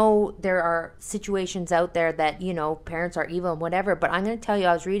know there are situations out there that, parents are evil and whatever, but I'm going to tell you,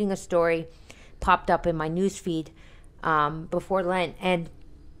 I was reading a story popped up in my newsfeed before Lent, and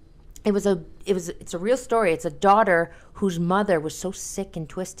it's a real story. It's a daughter whose mother was so sick and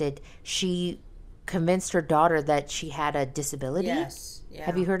twisted, she convinced her daughter that she had a disability. Yes. Yeah.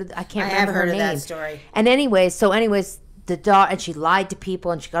 Have you heard of I can't remember her name. I have heard of that story. And anyways, the daughter, and she lied to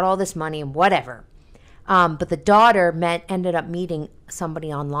people and she got all this money and whatever. But the daughter ended up meeting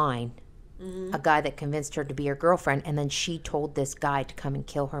somebody online, a guy that convinced her to be her girlfriend, and then she told this guy to come and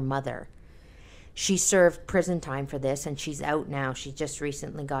kill her mother. She served prison time for this, and she's out now. She just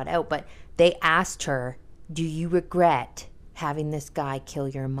recently got out. But they asked her, do you regret having this guy kill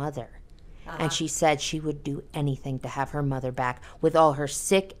your mother? And she said she would do anything to have her mother back. With all her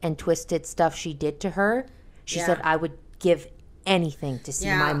sick and twisted stuff she did to her, she said, I would give anything to see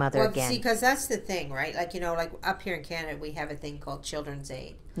my mother again. See, because that's the thing, right? Like, like up here in Canada, we have a thing called Children's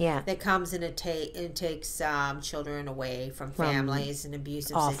Aid. Yeah. That comes and it takes children away from families and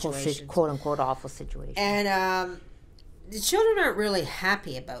abusive situations. Quote-unquote awful situations. And the children aren't really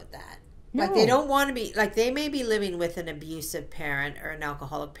happy about that. No. Like, they don't want to be, like, they may be living with an abusive parent or an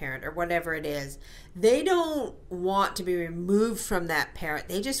alcoholic parent or whatever it is. They don't want to be removed from that parent.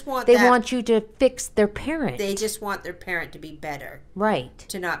 They just want They want you to fix their parent. They just want their parent to be better. Right.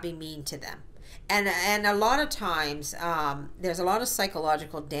 To not be mean to them. And a lot of times, there's a lot of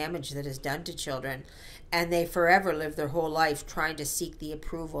psychological damage that is done to children, and they forever live their whole life trying to seek the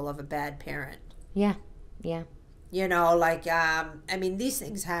approval of a bad parent. Yeah. Yeah. These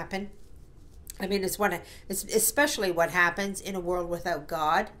things happen. It's especially what happens in a world without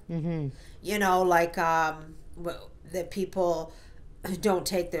God. Mm-hmm. That people don't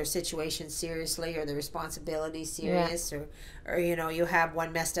take their situation seriously or their responsibility serious, or you have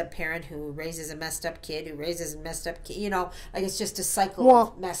one messed up parent who raises a messed up kid who raises a messed up kid. It's just a cycle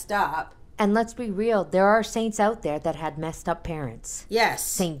of messed up. And let's be real, there are saints out there that had messed up parents. Yes.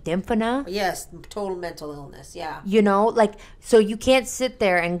 Saint Dymphana. Yes, total mental illness, yeah. So you can't sit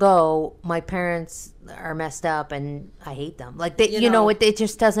there and go, my parents are messed up and I hate them. It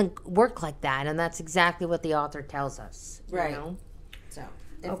just doesn't work like that. And that's exactly what the author tells us. Right. So,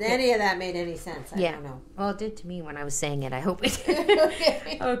 if any of that made any sense, I don't know. Well, it did to me when I was saying it. I hope it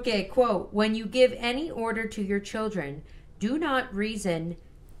did. Okay, quote, when you give any order to your children, do not reason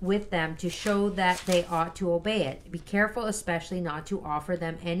with them to show that they ought to obey it. Be careful especially not to offer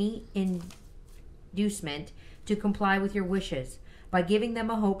them any inducement to comply with your wishes, by giving them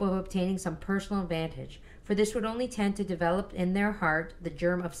a hope of obtaining some personal advantage, for this would only tend to develop in their heart the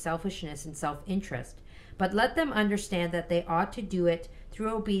germ of selfishness and self-interest. But let them understand that they ought to do it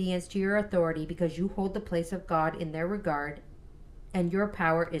through obedience to your authority, because you hold the place of God in their regard, and your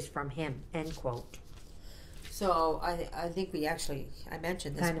power is from Him." End quote. So I think I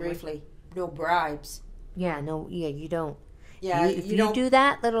mentioned this briefly. No bribes. Yeah, you don't. Yeah, if you do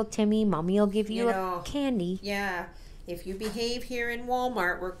that, little Timmy, Mommy will give you a candy. Yeah, if you behave here in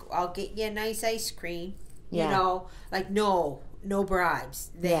Walmart, I'll get you a nice ice cream. Yeah. You know, like no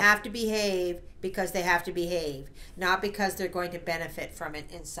bribes. They have to behave because they have to behave, not because they're going to benefit from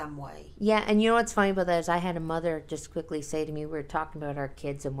it in some way. Yeah, and you know what's funny about that is I had a mother just quickly say to me, we were talking about our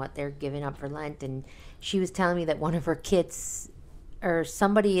kids and what they're giving up for Lent, and she was telling me that one of her kids, or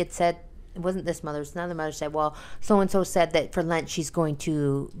somebody had said, it wasn't this mother, it was another mother, said, well, so-and-so said that for Lent she's going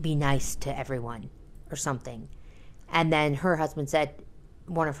to be nice to everyone or something. And then her husband said,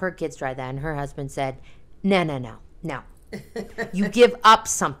 one of her kids tried that, and her husband said, no. You give up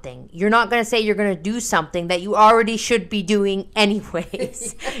something. You're not going to say you're going to do something that you already should be doing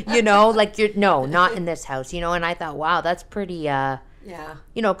anyways. You know, like not in this house, and I thought, wow, that's pretty, yeah.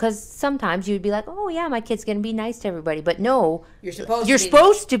 Because sometimes you'd be like, oh yeah, my kid's going to be nice to everybody. But no, you're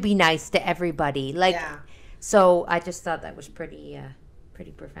supposed to be nice to everybody. Like, so I just thought that was pretty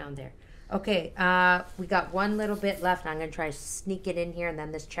profound there. Okay, we got one little bit left. I'm going to try to sneak it in here, and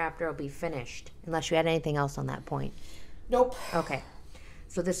then this chapter will be finished. Unless you had anything else on that point. Nope. Okay.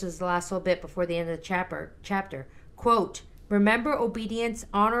 So this is the last little bit before the end of the chapter. Quote, "Remember obedience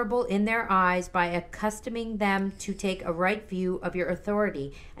honorable in their eyes by accustoming them to take a right view of your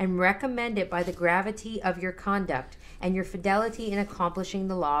authority, and recommend it by the gravity of your conduct and your fidelity in accomplishing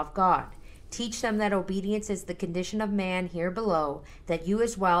the law of God. Teach them that obedience is the condition of man here below, that you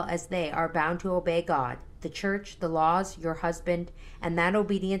as well as they are bound to obey God, the church, the laws, your husband, and that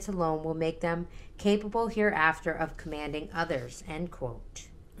obedience alone will make them capable hereafter of commanding others." End quote.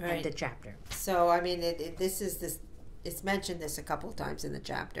 Right. End of chapter. So, I mean, it's mentioned this a couple of times in the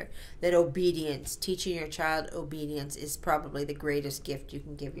chapter, that obedience, teaching your child obedience is probably the greatest gift you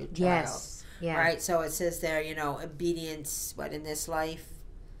can give your child. Yes. Yeah. Right? So it says there, obedience, in this life?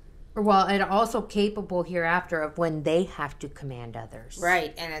 Well, and also capable hereafter of when they have to command others.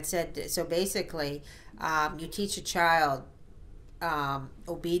 Right. And it said, so basically, you teach a child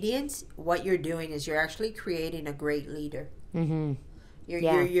obedience. What you're doing is you're actually creating a great leader. Mm-hmm.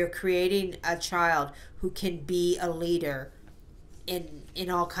 You're creating a child who can be a leader in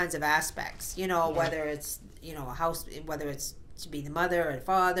all kinds of aspects. Whether it's a house, whether it's to be the mother or the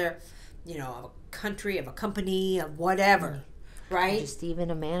father, of a country, of a company, of whatever. Mm-hmm. Right? Or just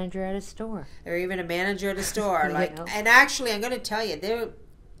even a manager at a store. Or even a manager at a store. And actually, I'm going to tell you,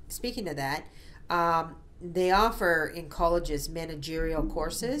 speaking of that, they offer in colleges managerial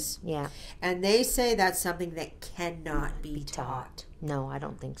courses. Yeah. And they say that's something that cannot be taught. No, I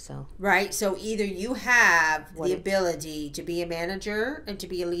don't think so. Right? So either you have the ability to be a manager and to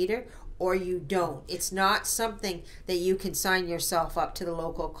be a leader, or you don't. It's not something that you can sign yourself up to the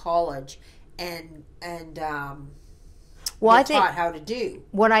local college and I think taught how to do.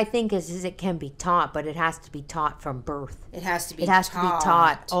 What I think is it can be taught, but it has to be taught from birth. It has to be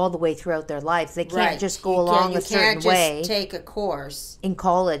taught all the way throughout their lives. They can't just go along a certain way. You can't just take a course in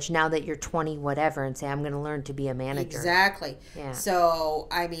college now that you're 20 whatever and say, I'm going to learn to be a manager. Exactly. Yeah. So,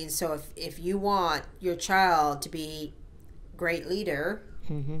 if you want your child to be a great leader,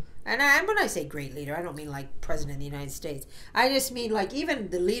 mm-hmm. and when I say great leader, I don't mean like President of the United States. I just mean like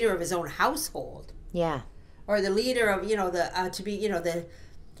even the leader of his own household. Yeah. Or the leader of, to be,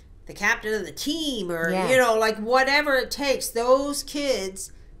 the captain of the team, or, like whatever it takes. Those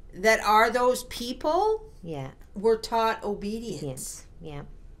kids that are those people were taught obedience. Yes. Yeah.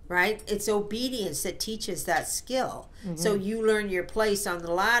 Right? It's obedience that teaches that skill. Mm-hmm. So you learn your place on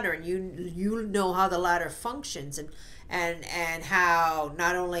the ladder, and you know how the ladder functions, and how,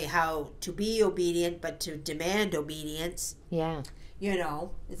 not only how to be obedient, but to demand obedience. Yeah.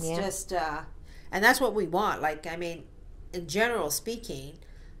 It's just... and that's what we want. In general speaking,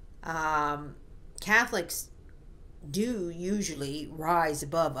 Catholics do usually rise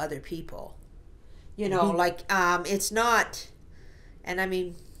above other people. Mm-hmm. It's not,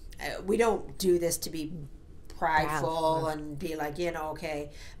 and we don't do this to be prideful and be like,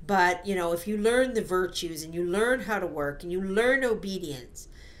 okay. But, if you learn the virtues and you learn how to work and you learn obedience,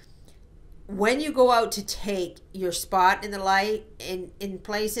 when you go out to take your spot in the light in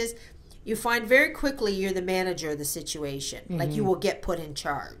places, you find very quickly you're the manager of the situation. Mm-hmm. Like you will get put in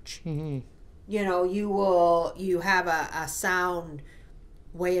charge. Mm-hmm. You have a sound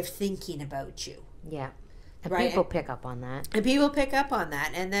way of thinking about you. Yeah. And people pick up on that. And people pick up on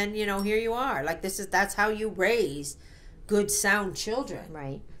that. And then, here you are. Like, that's how you raise good, sound children.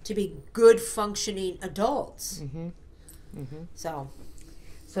 Right. To be good, functioning adults. Mm-hmm. Mm-hmm.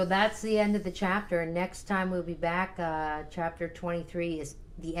 So that's the end of the chapter. And next time we'll be back. Chapter 23 is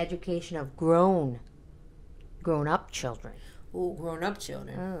the education of grown-up children. Ooh, grown-up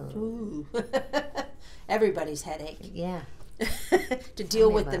children. Oh. Ooh. Everybody's headache. Yeah. To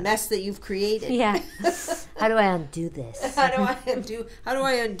deal with the mess that you've created. Yeah. How do I undo this? How do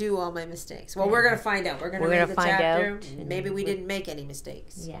I undo all my mistakes? Well, we're going to find out. We're going to read the chapter. Maybe we didn't make any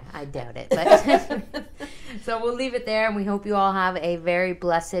mistakes. Yeah, I doubt it. But so we'll leave it there, and we hope you all have a very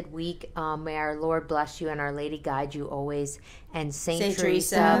blessed week. May our Lord bless you and Our Lady guide you always. And Saint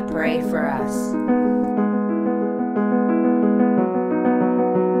Teresa, pray for us.